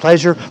gets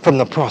pleasure from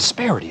the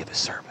prosperity of His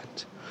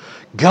servant.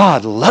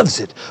 God loves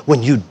it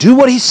when you do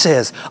what He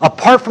says,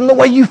 apart from the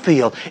way you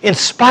feel, in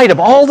spite of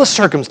all the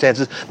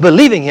circumstances,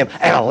 believing Him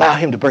and allow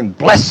Him to bring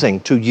blessing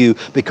to you,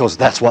 because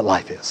that's what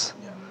life is.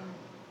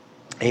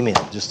 Amen.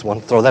 Just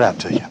want to throw that out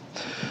to you.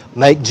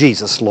 Make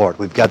Jesus Lord.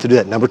 We've got to do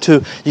that. Number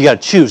two, you got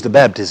to choose the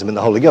baptism in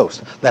the Holy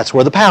Ghost. That's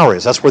where the power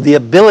is. That's where the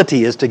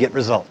ability is to get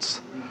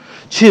results.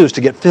 Choose to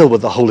get filled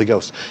with the Holy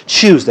Ghost.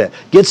 Choose that.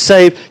 Get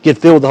saved, get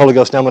filled with the Holy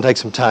Ghost. Now I'm going to take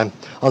some time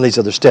on these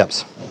other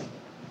steps.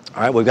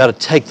 All right, we've got to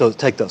take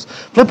those.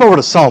 Flip over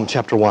to Psalm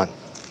chapter 1.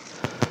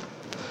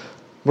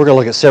 We're going to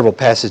look at several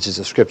passages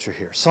of Scripture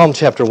here. Psalm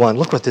chapter 1,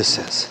 look what this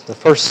says. The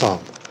first Psalm.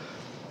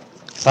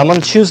 If I'm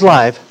going to choose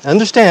life,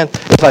 understand,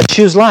 if I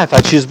choose life,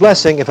 I choose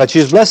blessing. If I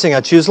choose blessing,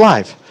 I choose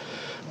life.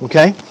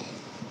 Okay?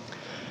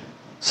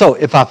 So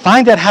if I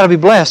find out how to be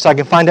blessed, I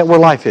can find out where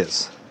life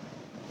is.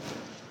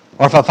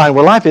 Or if I find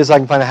where life is, I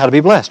can find out how to be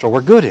blessed, or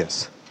where good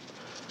is.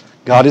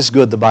 God is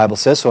good, the Bible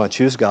says, so I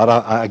choose God.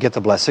 I get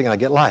the blessing and I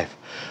get life.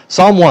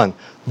 Psalm 1,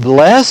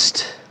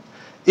 blessed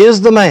is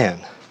the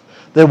man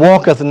that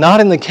walketh not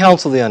in the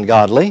counsel of the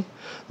ungodly,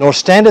 nor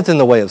standeth in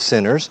the way of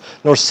sinners,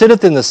 nor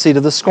sitteth in the seat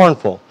of the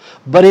scornful.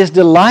 But his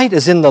delight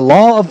is in the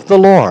law of the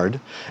Lord,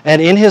 and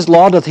in His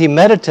law doth he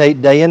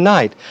meditate day and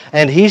night.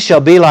 And he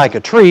shall be like a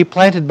tree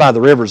planted by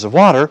the rivers of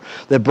water,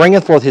 that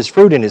bringeth forth his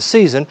fruit in his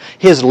season.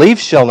 His leaf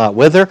shall not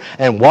wither,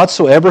 and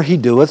whatsoever he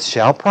doeth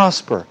shall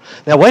prosper.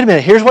 Now wait a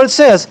minute, here's what it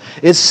says.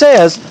 It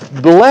says,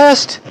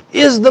 blessed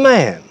is the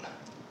man.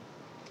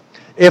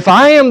 If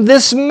I am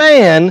this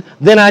man,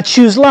 then I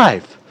choose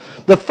life.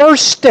 The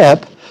first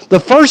step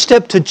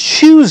to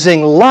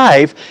choosing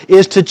life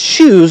is to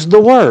choose the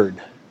Word.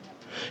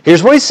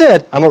 Here's what he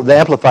said. The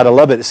Amplified, I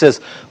love it. It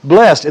says,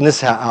 blessed, and this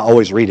is how I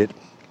always read it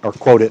or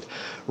quote it.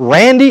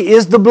 Randy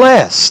is the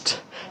blessed,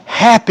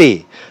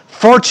 happy,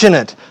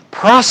 fortunate,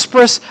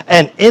 prosperous,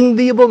 and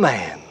enviable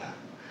man.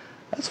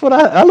 That's what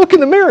I look in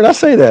the mirror and I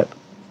say that.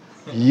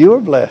 You're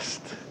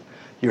blessed.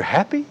 You're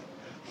happy,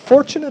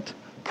 fortunate,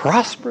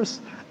 prosperous,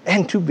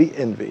 and to be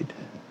envied.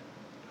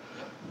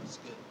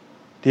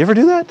 Do you ever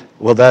do that?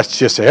 Well, that's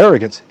just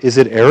arrogance. Is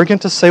it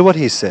arrogant to say what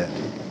he said?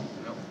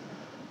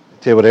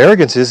 Tell you what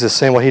arrogance is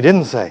saying what he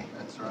didn't say.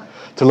 That's right.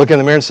 To look in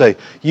the mirror and say,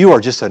 you are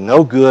just a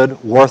no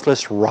good,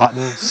 worthless,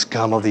 rotten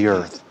scum of the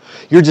earth.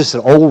 You're just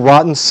an old,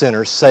 rotten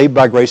sinner saved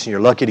by grace and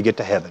you're lucky to get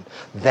to heaven.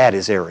 That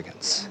is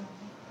arrogance.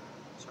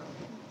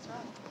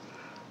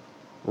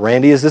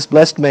 Randy is this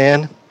blessed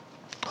man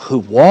who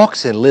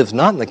walks and lives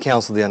not in the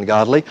counsel of the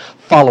ungodly,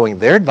 following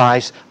their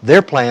advice,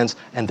 their plans,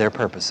 and their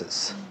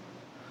purposes.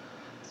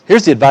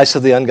 Here's the advice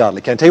of the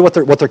ungodly. Can I tell you what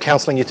they're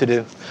counseling you to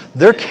do?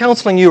 They're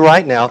counseling you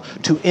right now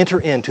to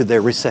enter into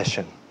their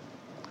recession.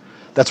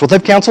 That's what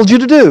they've counseled you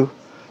to do.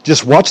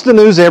 Just watch the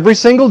news every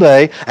single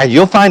day, and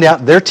you'll find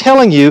out they're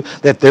telling you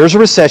that there's a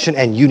recession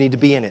and you need to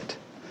be in it.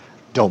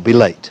 Don't be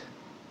late.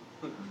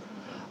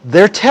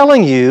 They're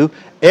telling you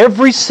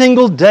every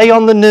single day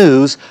on the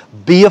news,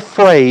 be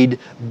afraid,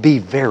 be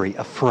very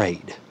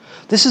afraid.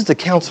 This is the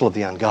counsel of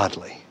the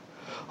ungodly.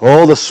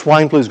 Oh, the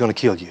swine flu is going to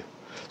kill you.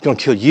 It's going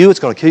to kill you. It's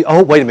going to kill you.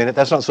 Oh, wait a minute.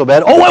 That's not so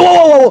bad. Oh,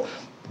 whoa.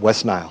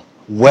 West Nile.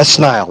 West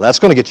Nile. That's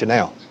going to get you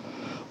now.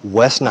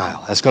 West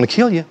Nile. That's going to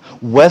kill you.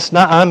 West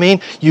Nile. I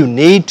mean, you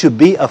need to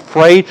be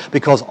afraid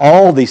because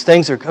all these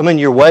things are coming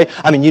your way.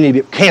 I mean, you need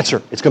to be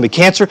cancer. It's going to be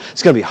cancer.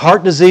 It's going to be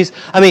heart disease.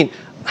 I mean,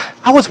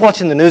 I was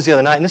watching the news the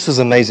other night, and this was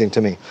amazing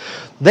to me.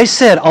 They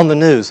said on the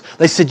news,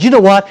 they said, you know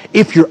what?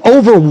 If you're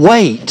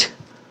overweight,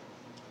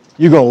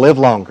 you're going to live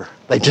longer.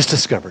 They just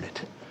discovered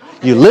it.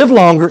 You live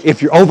longer if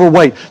you're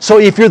overweight. So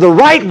if you're the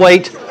right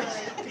weight,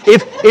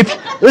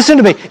 if listen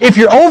to me, if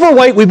you're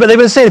overweight, they've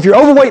been saying if you're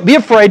overweight, be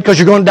afraid because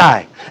you're going to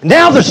die.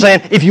 Now they're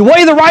saying if you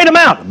weigh the right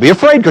amount, be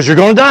afraid because you're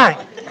going to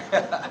die.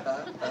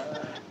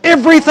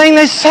 Everything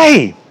they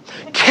say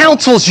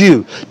counsels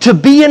you to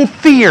be in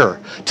fear,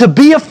 to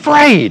be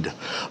afraid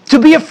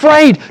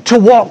to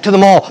walk to the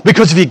mall.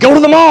 Because if you go to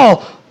the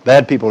mall,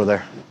 bad people are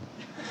there.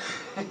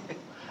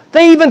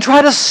 They even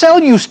try to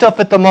sell you stuff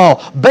at the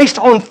mall based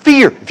on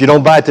fear. If you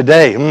don't buy it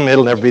today,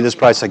 it'll never be this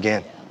price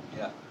again.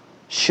 Yeah.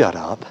 Shut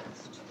up.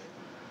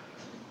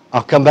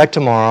 I'll come back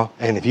tomorrow,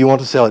 and if you want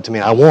to sell it to me,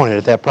 I want it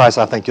at that price,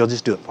 I think you'll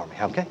just do it for me,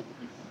 okay?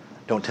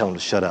 Don't tell them to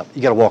shut up.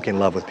 You got to walk in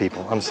love with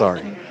people. I'm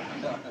sorry.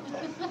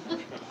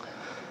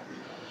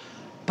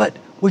 But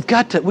we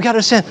got to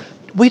understand,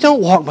 we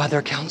don't walk by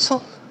their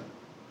counsel.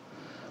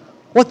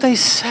 What they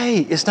say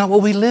is not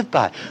what we live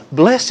by.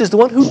 Blessed is the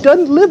one who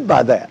doesn't live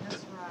by that.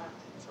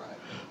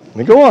 Let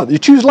me go on. You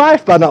choose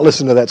life by not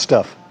listening to that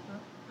stuff.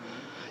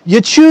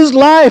 You choose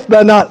life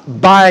by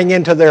not buying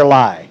into their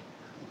lie.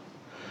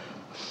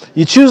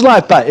 You choose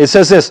life by, it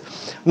says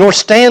this, nor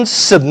stand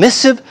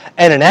submissive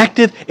and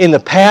inactive in the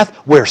path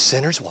where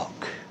sinners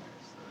walk.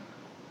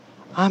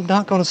 I'm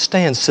not going to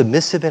stand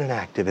submissive and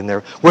inactive in there.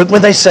 When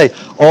they say,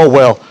 oh,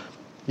 well,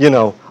 you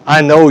know,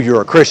 I know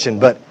you're a Christian,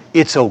 but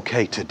it's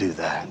okay to do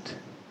that.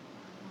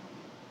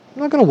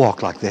 I'm not going to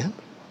walk like them.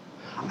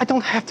 I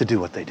don't have to do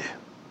what they do.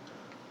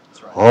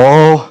 Right.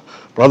 Oh,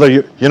 brother,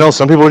 you know,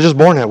 some people are just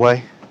born that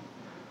way.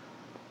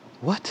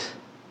 What?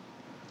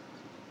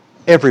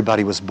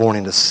 Everybody was born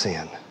into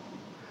sin.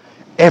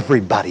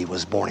 Everybody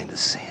was born into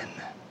sin.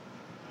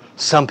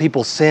 Some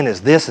people's sin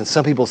is this and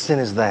some people's sin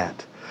is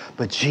that.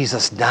 But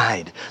Jesus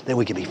died that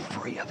we could be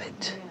free of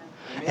it.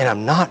 And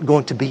I'm not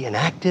going to be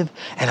inactive,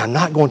 and I'm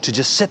not going to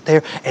just sit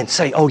there and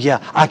say, oh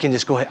yeah, I can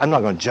just go ahead. I'm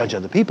not going to judge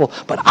other people,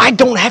 but I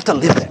don't have to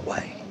live that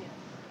way.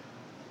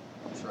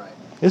 That's right.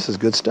 This is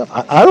good stuff.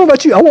 I don't know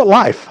about you. I want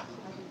life.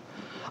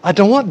 I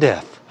don't want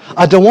death.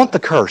 I don't want the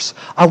curse.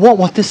 I want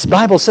what this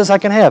Bible says I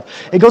can have.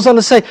 It goes on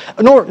to say,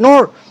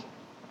 nor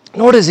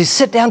does he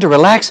sit down to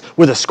relax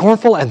where the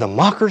scornful and the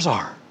mockers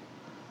are.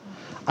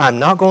 I'm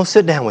not going to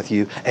sit down with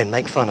you and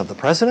make fun of the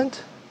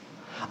president.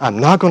 I'm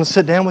not going to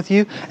sit down with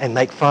you and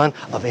make fun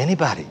of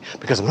anybody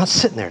because I'm not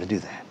sitting there to do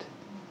that.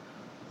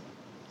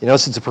 You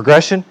notice it's a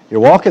progression. You're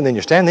walking, then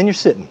you're standing, then you're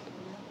sitting.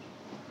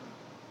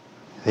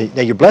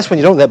 Now you're blessed when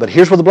you don't do that, but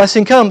here's where the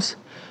blessing comes.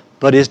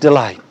 But his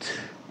delight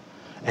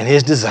and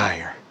his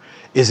desire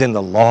is in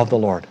the law of the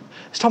Lord.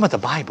 It's talking about the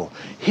Bible.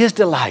 His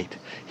delight,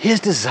 his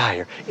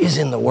desire is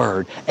in the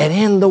Word. And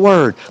in the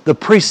Word, the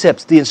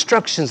precepts, the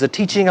instructions, the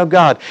teaching of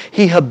God,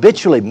 he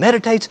habitually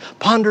meditates,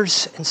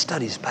 ponders, and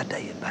studies by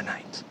day and by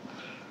night.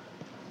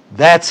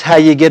 That's how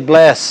you get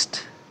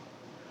blessed.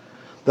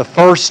 The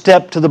first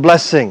step to the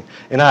blessing.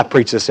 And I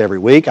preach this every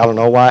week. I don't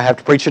know why I have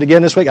to preach it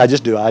again this week. I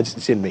just do.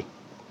 It's in me.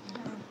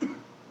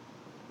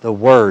 The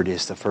Word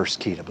is the first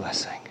key to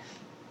blessing.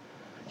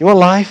 You want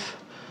life?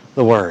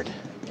 The Word.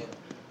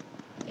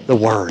 The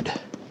Word.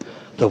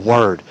 The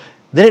Word.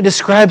 Then it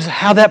describes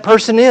how that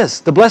person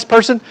is. The blessed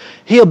person,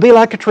 he'll be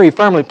like a tree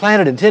firmly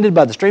planted and tended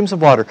by the streams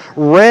of water,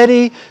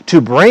 ready to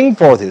bring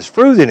forth his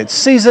fruit in its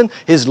season.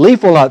 His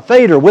leaf will not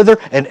fade or wither,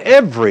 and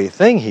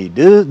everything he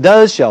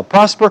does shall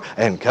prosper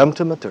and come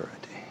to maturity.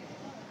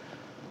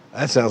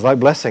 That sounds like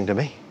blessing to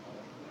me.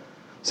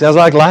 Sounds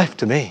like life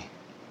to me.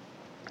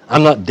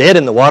 I'm not dead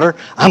in the water.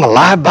 I'm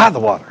alive by the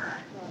water.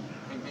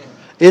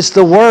 It's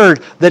the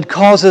Word that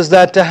causes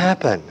that to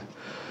happen.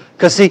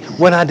 Because see,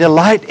 when I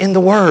delight in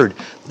the Word,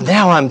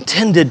 now I'm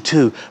tended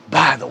to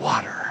by the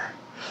water.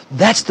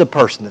 That's the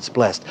person that's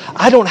blessed.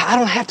 I don't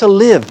have to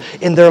live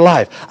in their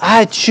life.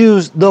 I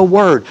choose the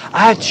Word.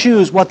 I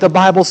choose what the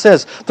Bible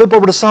says. Flip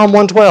over to Psalm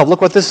 112.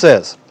 Look what this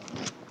says.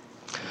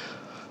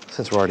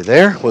 Since we're already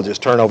there, we'll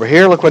just turn over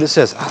here. Look what it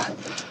says.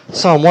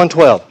 Psalm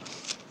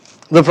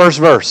 112, the first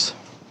verse.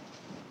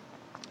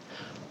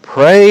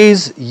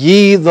 Praise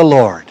ye the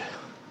Lord.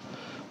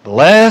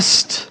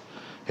 Blessed.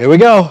 Here we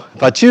go.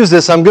 If I choose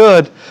this, I'm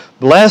good.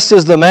 Blessed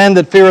is the man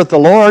that feareth the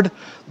Lord,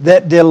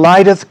 that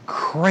delighteth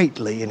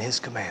greatly in His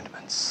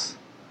commandments.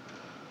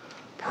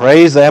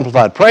 Praise the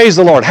Amplified. Praise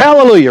the Lord.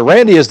 Hallelujah.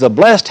 Randy is the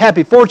blessed,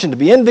 happy fortune to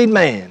be envied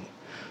man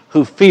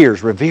who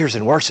fears, reveres,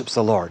 and worships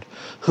the Lord,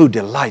 who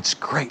delights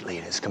greatly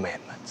in His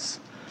commandments.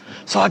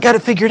 So I got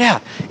it figured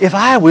out. If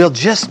I will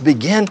just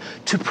begin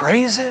to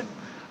praise Him,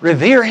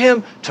 revere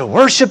Him, to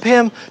worship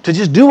Him, to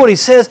just do what He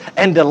says,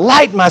 and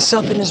delight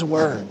myself in His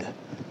Word,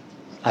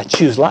 I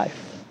choose life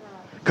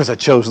because I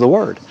chose the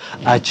Word.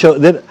 I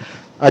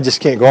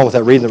just can't go on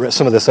without reading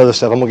some of this other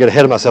stuff. I'm going to get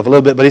ahead of myself a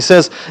little bit. But he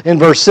says in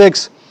verse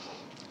 6,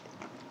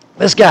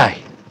 this guy,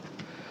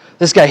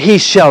 he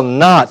shall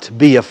not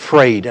be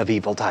afraid of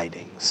evil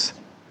tidings.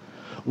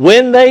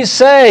 When they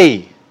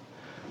say,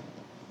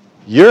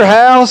 your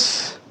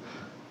house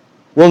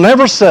will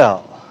never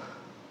sell.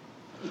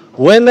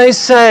 When they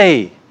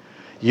say,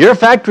 your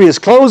factory is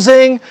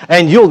closing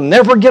and you'll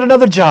never get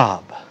another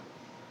job.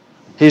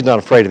 He's not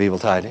afraid of evil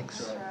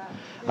tidings.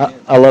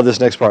 I love this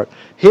next part.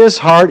 His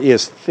heart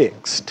is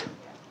fixed,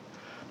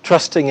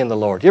 trusting in the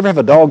Lord. You ever have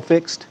a dog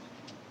fixed?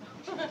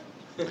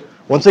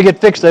 Once they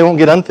get fixed, they won't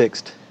get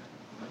unfixed.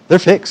 They're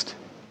fixed.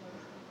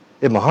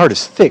 If my heart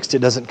is fixed, it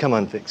doesn't come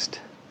unfixed.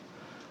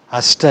 I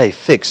stay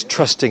fixed,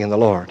 trusting in the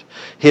Lord.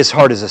 His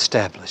heart is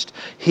established.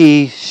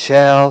 He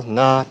shall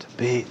not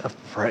be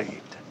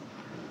afraid.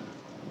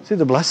 See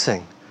the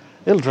blessing.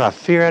 It'll drive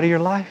fear out of your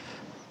life.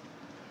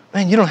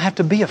 Man, you don't have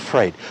to be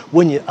afraid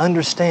when you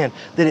understand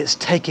that it's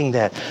taking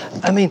that.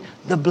 I mean,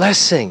 the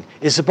blessing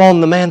is upon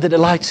the man that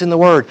delights in the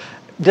Word.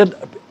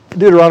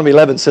 Deuteronomy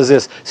 11 says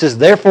this. It says,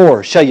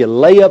 therefore shall you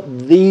lay up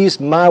these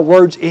my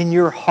words in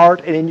your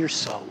heart and in your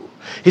soul.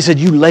 He said,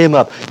 you lay them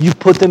up. You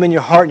put them in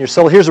your heart and your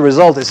soul. Here's the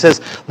result. It says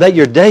that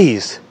your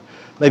days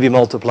may be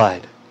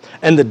multiplied,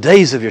 and the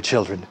days of your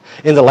children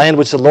in the land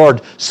which the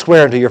Lord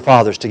sware unto your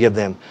fathers to give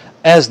them,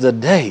 as the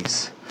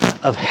days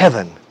of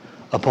heaven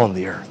upon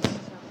the earth.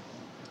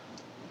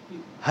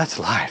 That's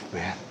life,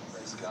 man.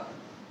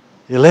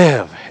 You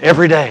live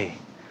every day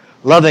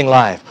loving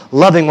life,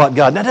 loving what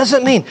God. That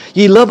doesn't mean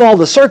you love all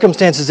the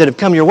circumstances that have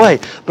come your way,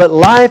 but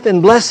life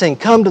and blessing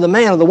come to the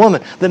man or the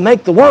woman that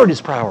make the Word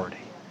his priority.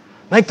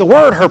 Make the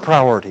Word her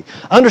priority.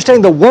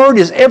 Understand the Word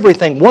is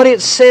everything. What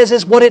it says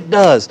is what it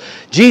does.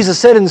 Jesus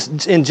said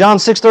in John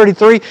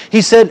 6:33,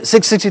 He said,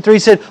 6:63, He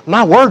said,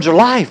 my words are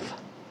life.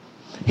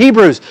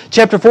 Hebrews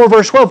chapter 4,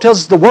 verse 12 tells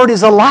us the Word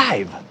is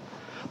alive.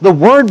 The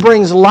Word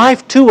brings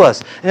life to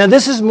us. Now,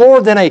 this is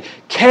more than a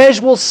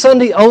casual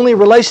Sunday-only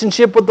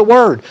relationship with the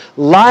Word.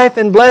 Life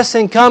and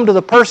blessing come to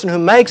the person who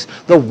makes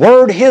the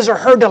Word his or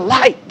her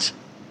delight.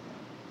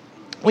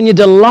 When you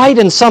delight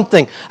in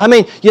something, I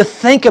mean, you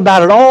think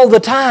about it all the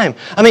time.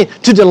 I mean,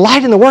 to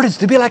delight in the Word is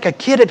to be like a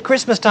kid at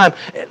Christmas time,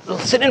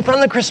 sitting in front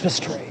of the Christmas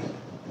tree,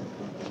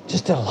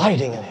 just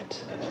delighting in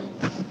it.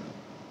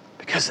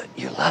 Because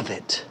you love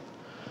it.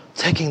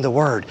 Taking the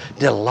Word,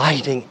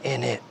 delighting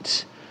in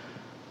it.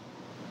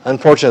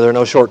 Unfortunately, there are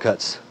no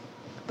shortcuts.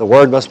 The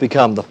Word must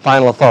become the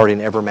final authority in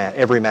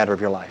every matter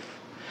of your life.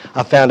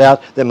 I found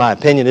out that my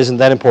opinion isn't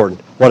that important.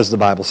 What does the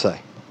Bible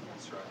say?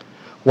 That's right.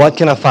 What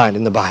can I find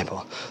in the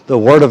Bible? The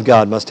Word of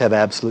God must have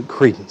absolute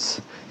credence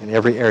in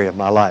every area of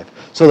my life.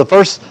 So the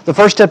first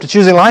step to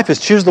choosing life is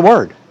choose the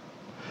Word.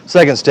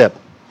 Second step,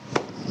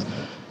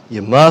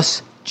 you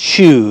must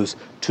choose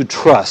to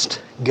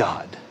trust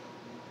God.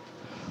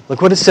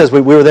 Look what it says. We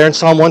were there in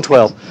Psalm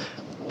 112.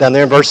 Down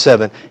there in verse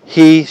 7,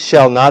 he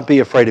shall not be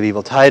afraid of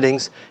evil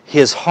tidings.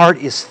 His heart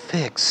is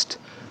fixed,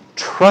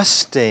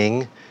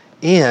 trusting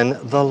in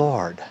the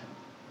Lord.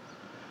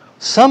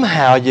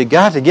 Somehow you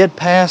got to get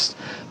past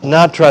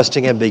not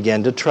trusting and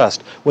begin to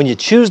trust. When you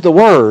choose the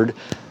Word,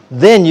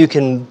 then you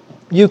can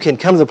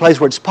come to the place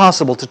where it's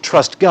possible to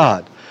trust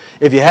God.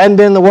 If you hadn't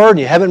been in the Word and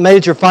you haven't made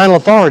it your final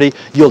authority,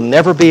 you'll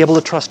never be able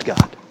to trust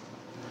God.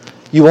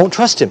 You won't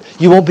trust Him.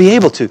 You won't be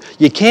able to.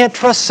 You can't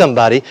trust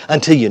somebody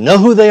until you know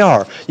who they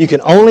are. You can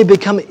only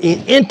become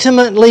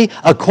intimately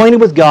acquainted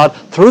with God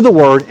through the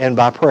Word and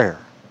by prayer.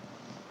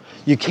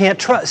 You can't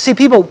trust. See,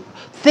 people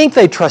think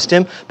they trust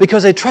Him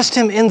because they trust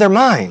Him in their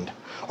mind.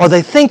 Or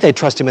they think they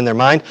trust Him in their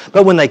mind,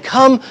 but when they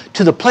come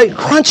to the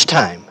crunch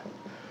time,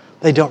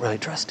 they don't really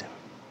trust Him.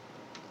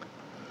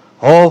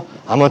 Oh,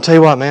 I'm going to tell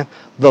you what, man.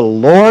 The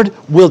Lord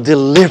will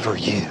deliver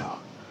you.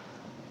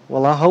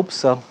 Well, I hope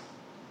so.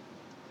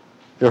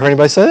 You ever heard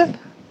anybody say that?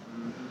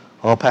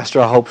 Oh,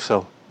 Pastor, I hope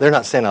so. They're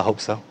not saying I hope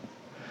so.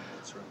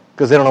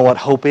 Because they don't know what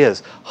hope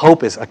is.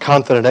 Hope is a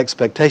confident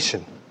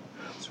expectation.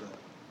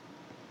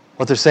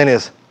 What they're saying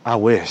is, I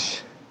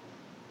wish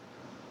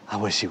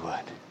you would.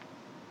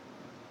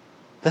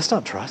 That's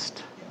not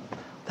trust.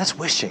 That's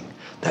wishing.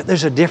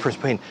 There's a difference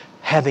between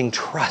having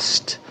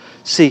trust.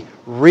 See,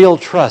 real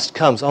trust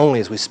comes only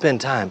as we spend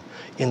time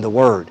in the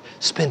Word.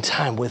 Spend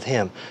time with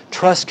Him.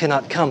 Trust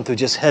cannot come through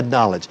just head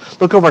knowledge.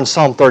 Look over in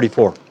Psalm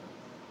 34. We'll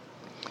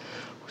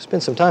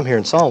spend some time here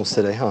in Psalms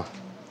today, huh?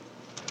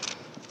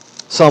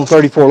 Psalm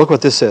 34, look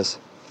what this says.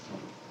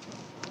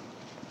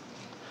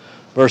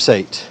 Verse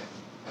 8.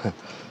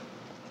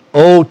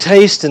 Oh,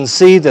 taste and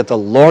see that the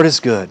Lord is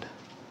good.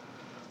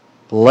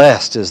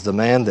 Blessed is the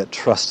man that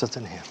trusteth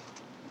in Him.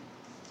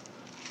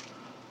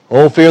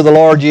 Oh, fear the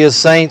Lord, ye His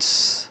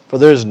saints, for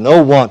there is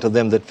no want of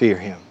them that fear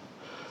Him.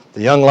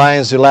 The young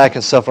lions do lack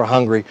and suffer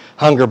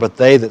hunger, but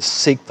they that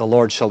seek the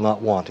Lord shall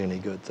not want any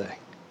good thing.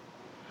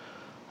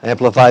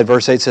 Amplified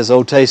verse 8 says,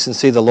 Oh, taste and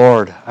see the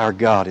Lord, our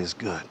God is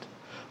good.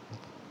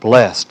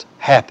 Blessed,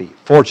 happy,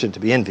 fortunate to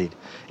be envied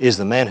is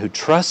the man who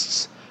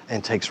trusts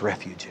and takes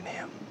refuge in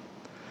Him.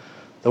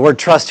 The word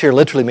trust here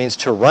literally means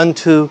to run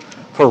to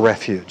for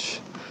refuge,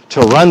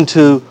 to run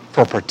to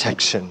for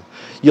protection.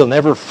 You'll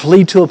never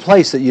flee to a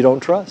place that you don't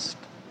trust.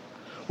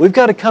 We've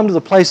got to come to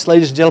the place,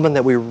 ladies and gentlemen,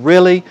 that we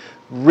really,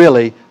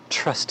 really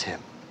trust Him.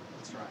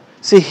 That's right.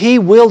 See, He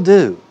will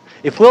do.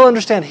 If we'll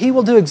understand, He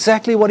will do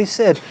exactly what He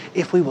said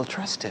if we will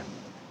trust Him.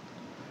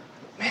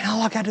 Man,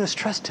 all I got to do is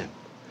trust Him.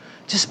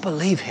 Just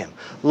believe Him.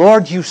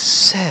 Lord, You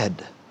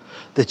said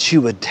that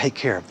You would take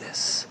care of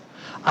this.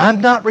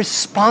 I'm not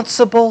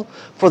responsible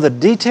for the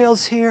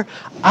details here.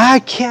 I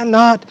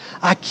cannot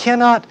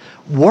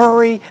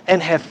worry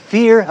and have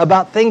fear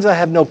about things I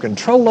have no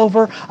control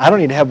over. I don't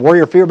need to have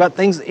worry or fear about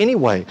things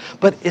anyway.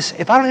 But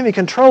if I don't have any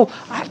control,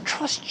 I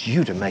trust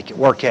You to make it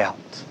work out.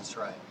 That's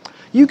right.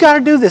 You got to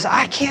do this.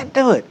 I can't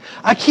do it.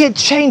 I can't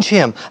change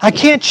him. I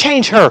can't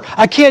change her.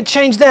 I can't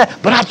change that.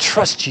 But I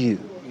trust You.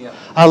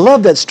 I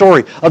love that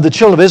story of the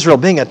children of Israel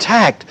being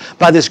attacked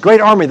by this great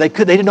army. They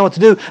didn't know what to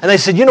do. And they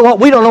said, you know what?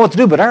 We don't know what to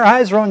do, but our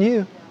eyes are on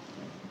You.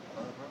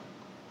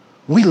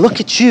 We look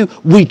at You.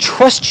 We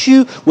trust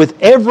You with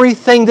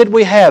everything that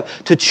we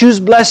have. To choose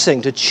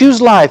blessing, to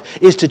choose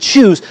life, is to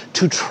choose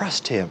to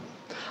trust Him.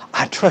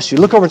 I trust You.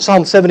 Look over in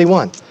Psalm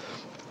 71.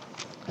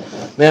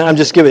 Man, I'm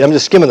just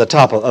skimming the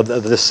top of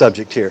this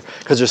subject here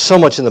because there's so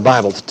much in the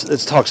Bible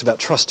that talks about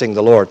trusting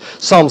the Lord.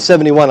 Psalm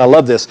 71, I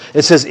love this.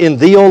 It says, In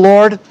Thee, O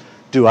Lord,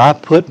 do I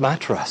put my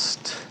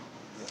trust.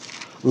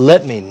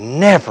 Let me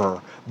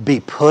never be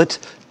put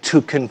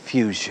to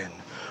confusion.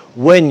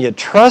 When you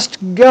trust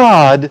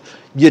God,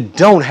 you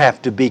don't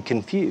have to be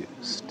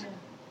confused.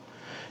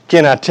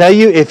 Can I tell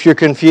you, if you're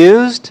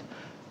confused,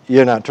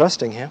 you're not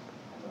trusting Him.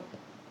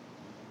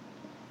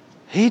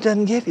 He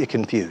doesn't give you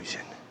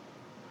confusion.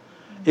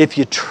 If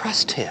you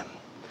trust Him,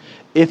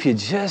 if you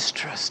just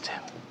trust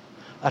Him,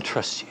 I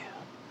trust You.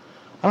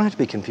 I don't have to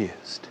be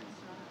confused.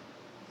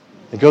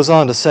 It goes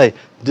on to say,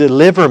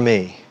 deliver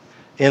me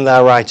in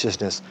Thy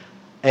righteousness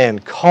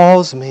and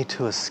cause me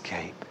to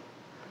escape.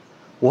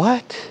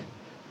 What?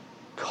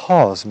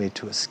 Cause me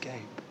to escape.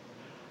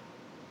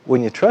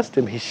 When you trust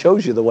Him, He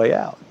shows you the way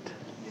out.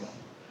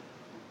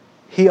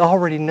 He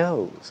already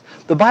knows.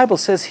 The Bible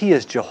says He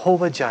is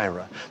Jehovah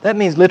Jireh. That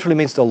literally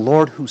means the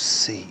Lord who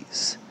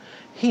sees.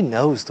 He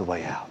knows the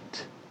way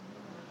out.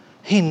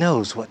 He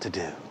knows what to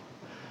do.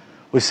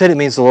 We've said it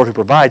means the Lord who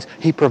provides.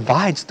 He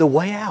provides the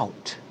way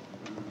out.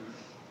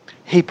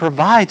 He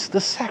provides the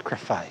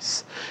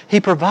sacrifice. He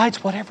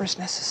provides whatever is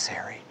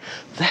necessary.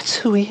 That's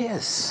who He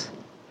is.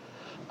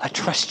 I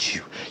trust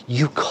You.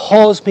 You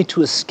cause me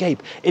to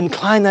escape.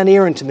 Incline Thine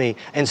ear unto me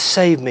and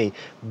save me.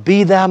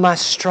 Be Thou my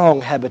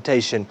strong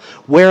habitation,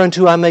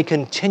 whereunto I may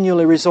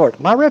continually resort.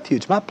 My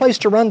refuge, my place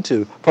to run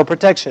to for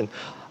protection.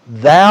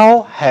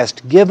 Thou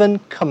hast given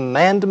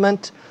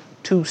commandment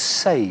to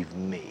save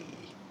me.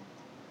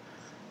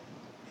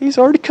 He's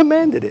already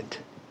commanded it.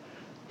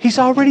 He's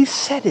already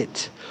said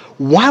it.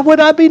 Why would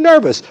I be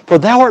nervous? For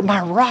Thou art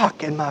my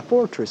rock and my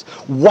fortress.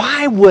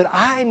 Why would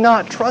I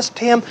not trust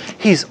Him?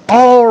 He's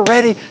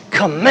already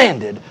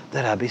commanded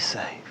that I be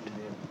saved.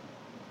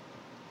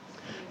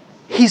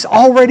 He's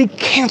already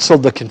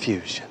canceled the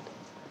confusion.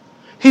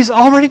 He's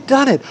already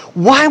done it.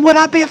 Why would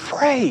I be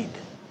afraid?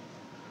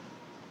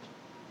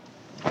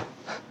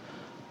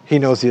 He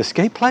knows the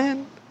escape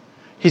plan.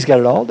 He's got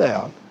it all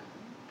down.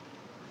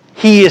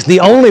 He is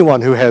the only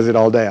one who has it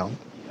all down.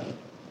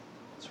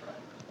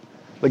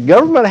 The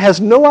government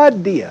has no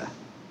idea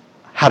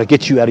how to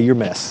get you out of your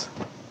mess.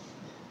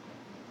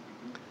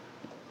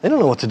 They don't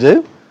know what to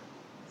do.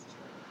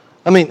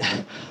 I mean,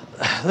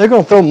 they're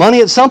going to throw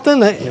money at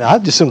something. I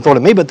just assume throw it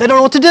at me, but they don't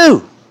know what to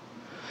do.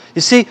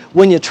 You see,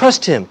 when you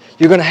trust Him,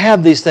 you're going to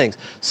have these things.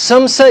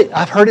 Some say,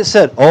 I've heard it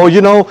said, oh,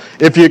 you know,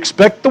 if you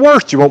expect the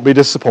worst, you won't be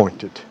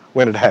disappointed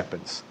when it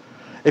happens.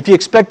 If you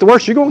expect the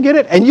worst, you're going to get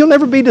it, and you'll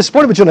never be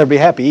disappointed, but you'll never be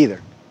happy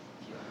either.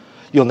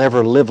 You'll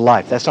never live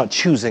life. That's not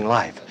choosing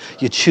life.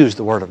 You choose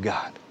the Word of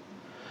God.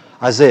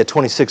 Isaiah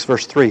 26,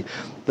 verse 3,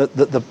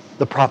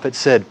 the prophet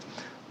said,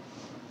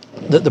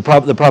 the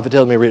prophet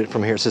tells me to read it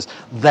from here. It says,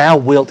 Thou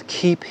wilt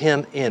keep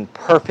him in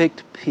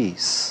perfect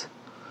peace,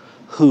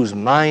 whose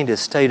mind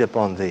is stayed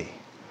upon Thee,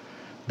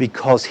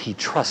 because he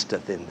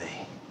trusteth in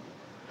Thee.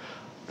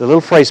 The little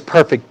phrase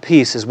perfect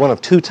peace is one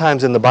of 2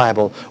 times in the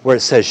Bible where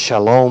it says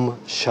shalom,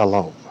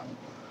 shalom.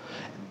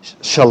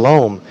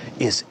 Shalom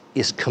is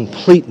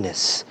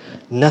completeness,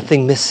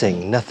 nothing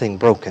missing, nothing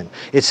broken.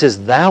 It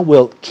says, Thou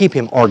wilt keep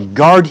him or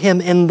guard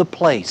him in the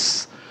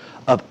place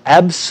of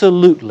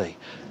absolutely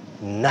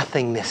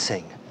nothing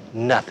missing,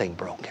 nothing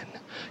broken.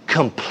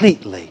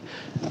 Completely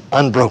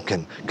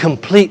unbroken,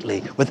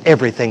 completely with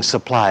everything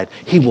supplied.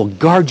 He will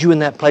guard you in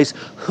that place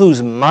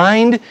whose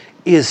mind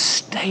is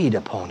stayed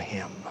upon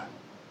Him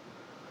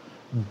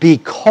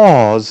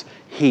because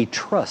he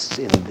trusts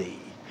in Thee.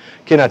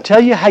 Can I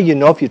tell you how you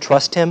know if you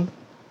trust Him?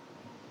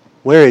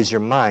 Where is your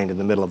mind in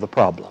the middle of the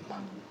problem?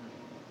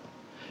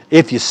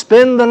 If you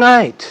spend the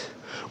night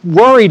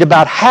worried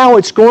about how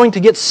it's going to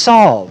get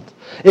solved,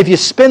 if you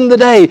spend the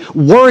day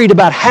worried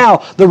about how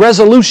the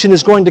resolution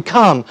is going to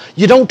come,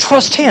 you don't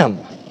trust Him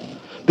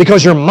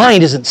because your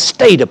mind isn't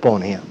stayed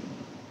upon Him.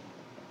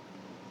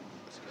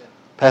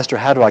 Pastor,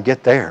 how do I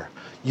get there?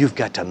 You've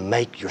got to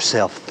make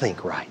yourself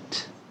think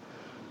right.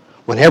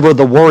 Whenever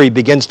the worry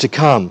begins to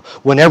come,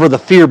 whenever the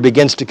fear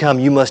begins to come,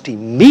 you must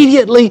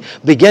immediately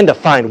begin to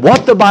find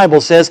what the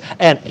Bible says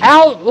and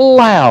out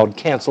loud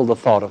cancel the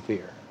thought of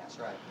fear. That's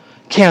right.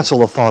 Cancel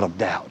the thought of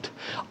doubt.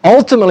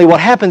 Ultimately,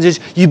 what happens is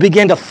you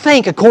begin to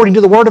think according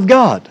to the Word of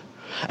God.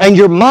 And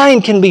your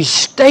mind can be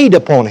stayed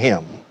upon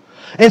Him.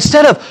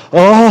 Instead of,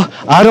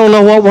 oh, I don't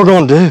know what we're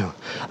going to do.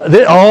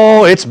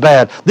 Oh, it's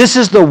bad. This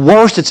is the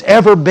worst it's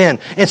ever been.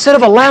 Instead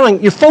of allowing,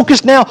 you're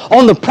focused now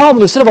on the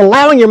problem. Instead of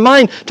allowing your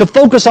mind to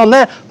focus on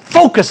that,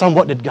 focus on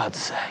what did God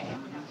say.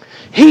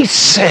 He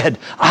said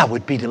I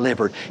would be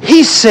delivered.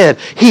 He said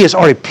He has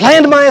already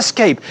planned my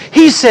escape.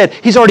 He said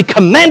He's already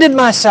commanded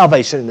my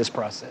salvation in this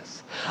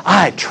process.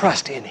 I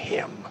trust in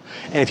Him.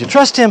 And if you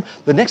trust Him,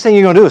 the next thing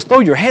you're going to do is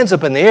throw your hands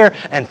up in the air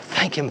and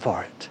thank Him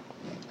for it.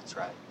 That's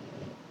right.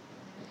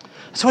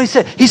 That's what He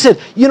said. He said,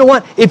 you know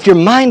what? If your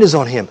mind is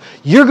on Him,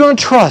 you're going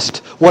to trust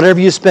whatever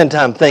you spend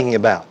time thinking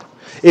about.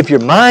 If your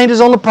mind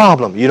is on the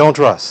problem, you don't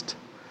trust.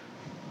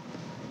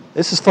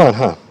 This is fun,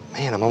 huh?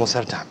 Man, I'm almost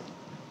out of time.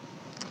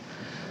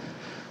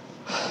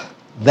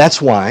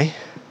 That's why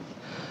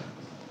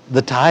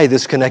the tithe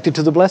is connected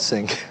to the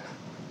blessing.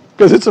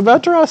 Because it's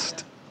about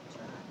trust.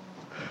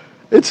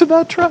 It's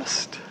about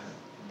trust.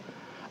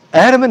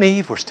 Adam and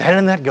Eve were standing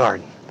in that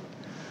garden,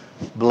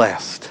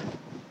 blessed.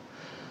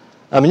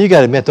 I mean, you got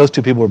to admit, those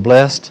 2 people were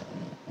blessed,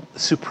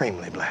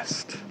 supremely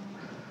blessed.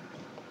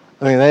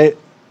 I mean,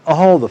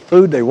 all the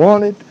food they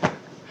wanted.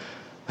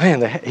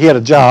 Man, he had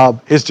a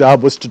job. His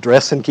job was to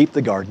dress and keep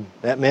the garden.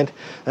 That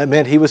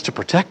meant he was to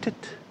protect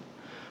it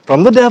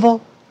from the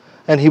devil,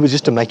 and he was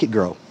just to make it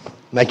grow,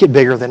 make it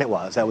bigger than it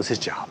was. That was his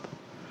job.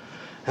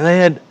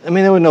 And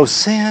there was no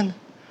sin.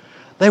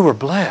 They were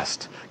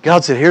blessed.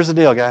 God said, here's the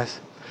deal, guys.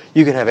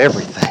 You can have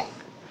everything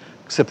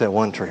except that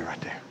one tree right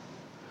there.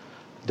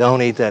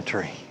 Don't eat that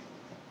tree.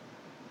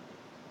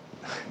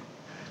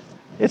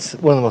 It's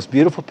one of the most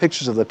beautiful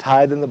pictures of the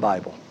tithe in the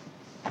Bible.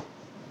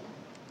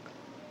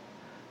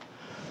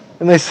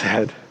 And they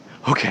said,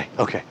 okay.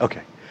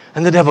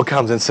 And the devil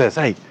comes and says,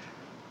 hey,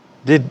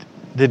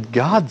 did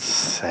God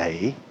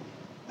say?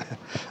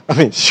 I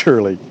mean,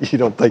 surely you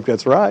don't think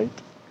that's right.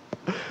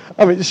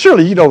 I mean,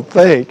 surely you don't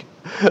think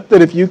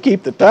that if you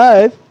keep the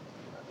tithe,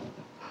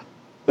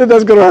 that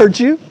that's going to hurt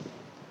you?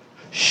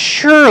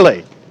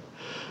 Surely.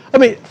 I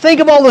mean, think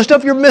of all the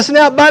stuff you're missing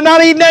out by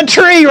not eating that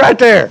tree right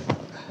there.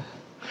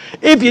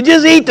 If you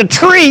just eat the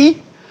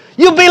tree,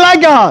 you'll be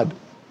like God.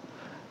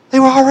 They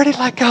were already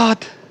like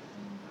God.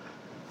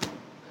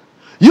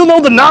 You'll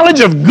know the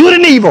knowledge of good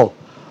and evil.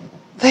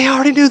 They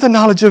already knew the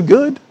knowledge of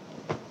good.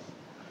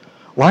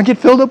 Why get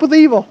filled up with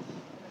evil?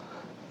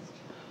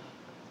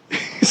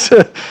 He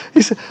said,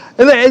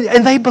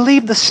 and they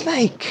believed the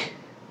snake.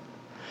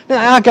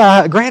 Now,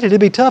 granted,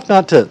 it'd be tough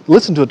not to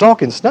listen to a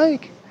talking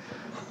snake.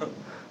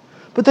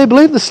 But they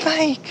believed the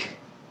snake.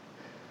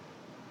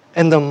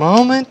 And the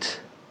moment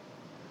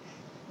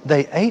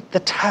they ate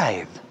the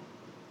tithe,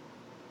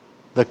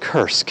 the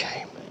curse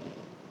came.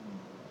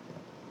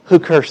 Who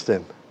cursed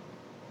them?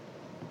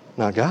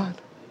 Not God.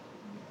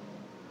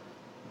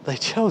 They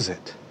chose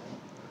it.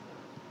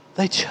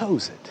 They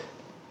chose it.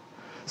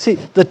 See,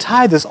 the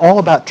tithe is all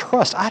about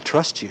trust. I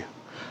trust you.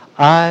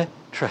 I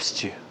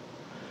trust you.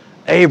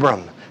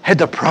 Abram had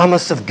the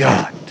promise of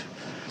God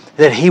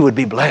that he would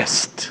be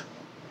blessed.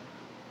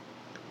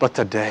 But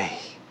today,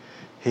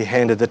 he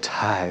handed the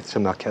tithe to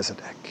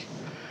Melchizedek.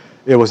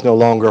 It was no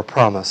longer a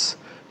promise.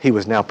 He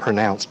was now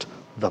pronounced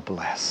the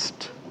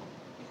blessed.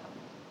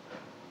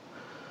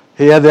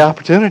 He had the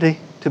opportunity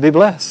to be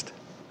blessed.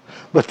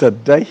 But the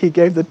day he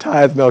gave the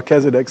tithe,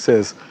 Melchizedek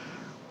says,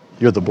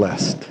 you're the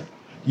blessed.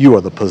 You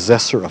are the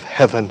possessor of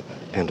heaven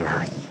and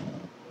earth.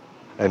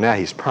 And now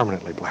he's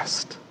permanently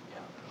blessed.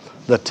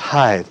 The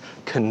tithe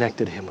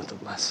connected him with the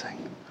blessing.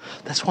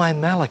 That's why in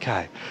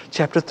Malachi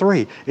chapter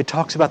 3, it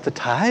talks about the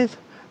tithe.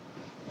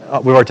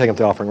 We've already taken up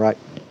the offering, right?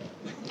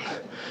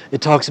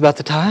 It talks about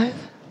the tithe.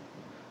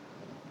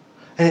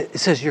 And it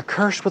says, you're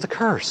cursed with a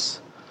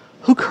curse.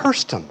 Who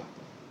cursed them?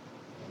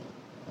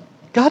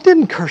 God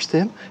didn't curse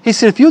them. He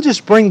said, if you'll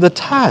just bring the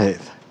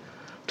tithe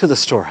to the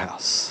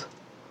storehouse,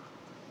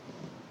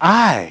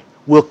 I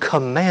will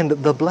command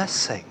the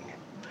blessing,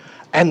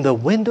 and the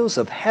windows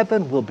of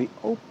heaven will be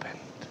opened.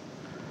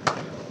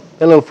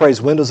 That little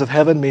phrase, windows of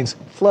heaven, means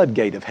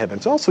floodgate of heaven.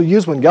 It's also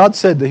used when God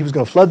said that he was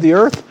going to flood the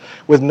earth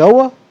with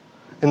Noah,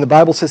 and the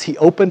Bible says he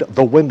opened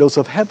the windows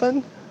of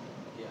heaven.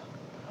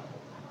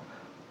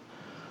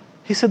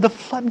 He said the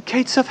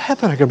floodgates of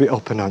heaven are going to be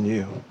open on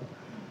you.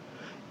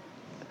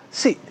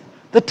 See,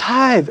 the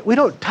tithe, we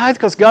don't tithe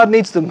because God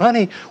needs the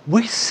money.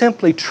 We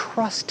simply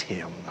trust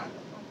him.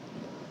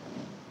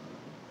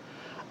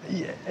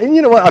 And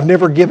you know what? I've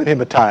never given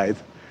him a tithe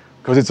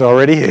because it's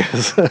already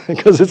his.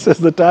 Because it says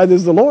the tithe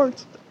is the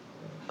Lord's.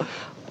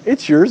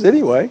 It's yours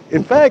anyway.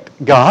 In fact,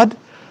 God,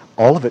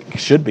 all of it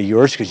should be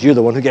yours because you're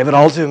the one who gave it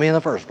all to me in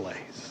the first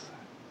place.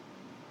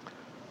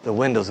 The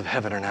windows of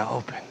heaven are now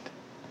opened.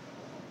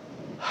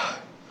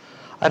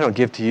 I don't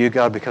give to you,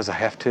 God, because I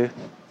have to.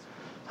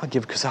 I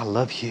give because I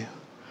love you.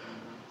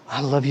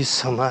 I love you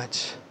so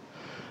much.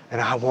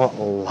 And I want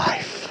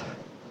life.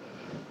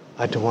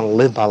 I don't want to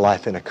live my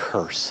life in a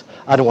curse.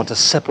 I don't want to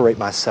separate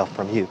myself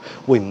from you.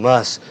 We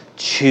must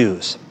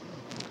choose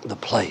the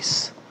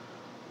place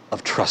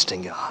of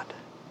trusting God.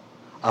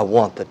 I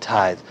want the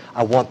tithe.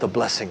 I want the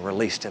blessing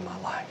released in my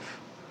life.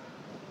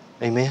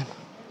 Amen?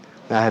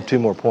 Now I have two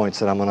more points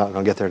that I'm not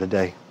going to get there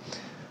today.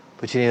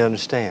 But you need to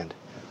understand,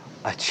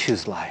 I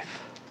choose life.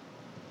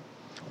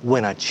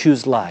 When I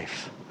choose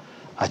life,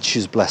 I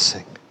choose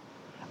blessing.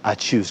 I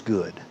choose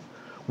good.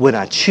 When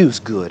I choose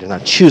good and I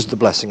choose the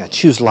blessing, I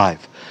choose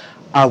life.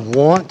 I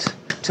want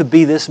to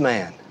be this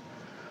man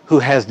who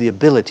has the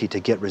ability to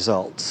get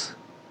results.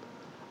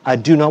 I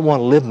do not want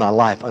to live my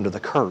life under the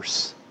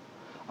curse.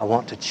 I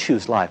want to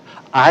choose life.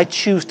 I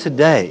choose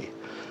today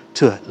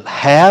to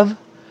have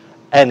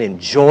and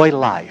enjoy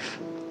life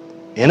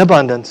in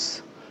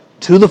abundance,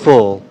 to the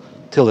full,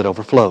 till it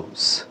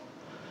overflows.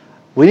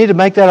 We need to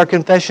make that our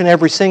confession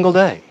every single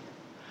day.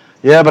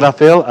 Yeah, but I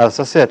feel, as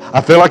I said,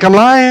 I feel like I'm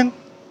lying.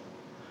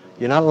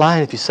 You're not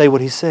lying if you say what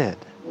he said.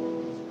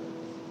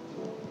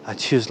 I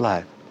choose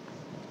life.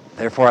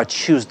 Therefore, I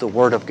choose the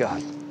Word of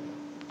God.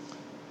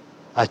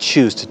 I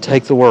choose to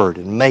take the Word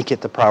and make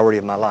it the priority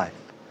of my life.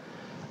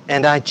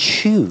 And I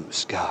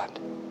choose, God,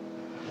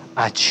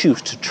 I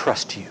choose to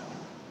trust you.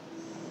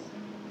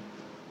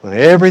 When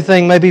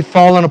everything may be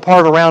falling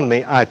apart around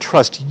me, I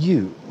trust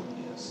you.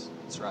 Yes,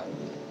 that's right.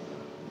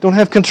 Don't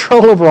have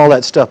control over all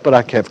that stuff, but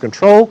I have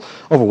control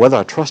over whether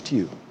I trust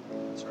you.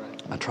 That's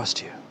right. I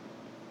trust you.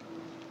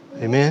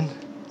 Amen?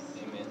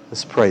 Amen.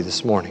 Let's pray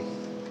this morning.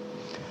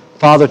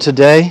 Father,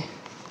 today,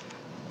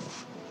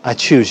 I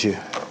choose you.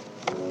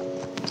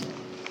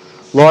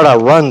 Lord, I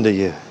run to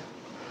you.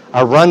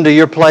 I run to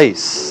your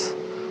place.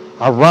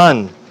 I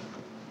run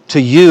to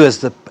you as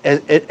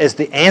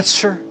the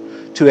answer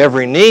to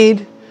every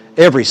need,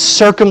 every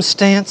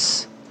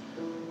circumstance.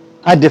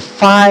 I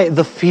defy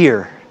the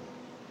fear.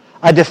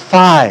 I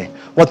defy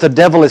what the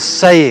devil is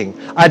saying.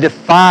 I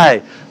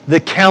defy the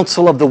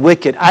counsel of the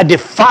wicked. I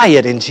defy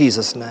it in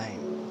Jesus'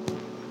 name.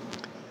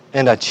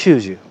 And I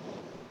choose you.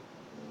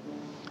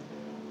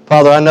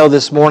 Father, I know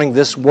this morning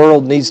this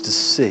world needs to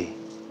see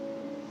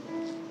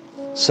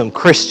some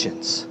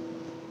Christians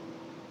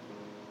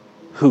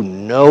who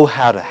know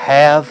how to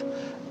have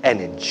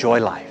and enjoy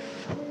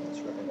life.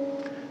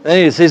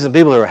 They need to see some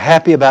people who are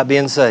happy about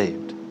being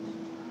saved.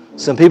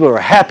 Some people who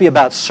are happy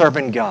about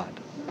serving God.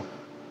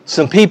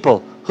 Some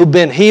people who've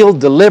been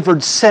healed,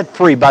 delivered, set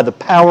free by the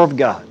power of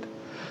God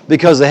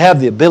because they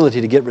have the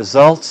ability to get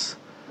results,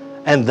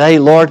 and they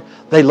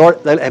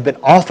have been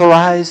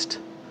authorized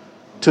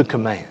to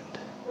command.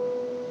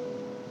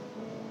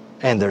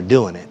 And they're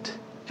doing it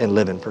and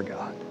living for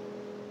God.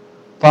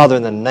 Father,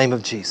 in the name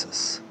of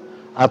Jesus,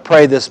 I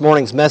pray this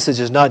morning's message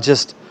is not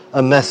just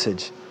a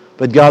message,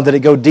 but God, that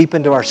it go deep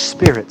into our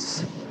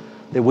spirits,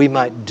 that we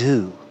might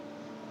do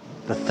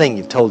the thing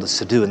you've told us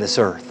to do in this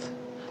earth,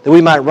 that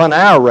we might run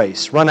our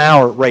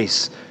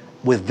race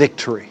with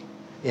victory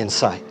in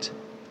sight.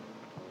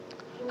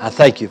 I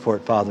thank you for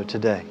it, Father,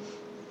 today,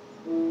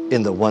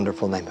 in the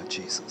wonderful name of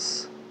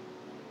Jesus.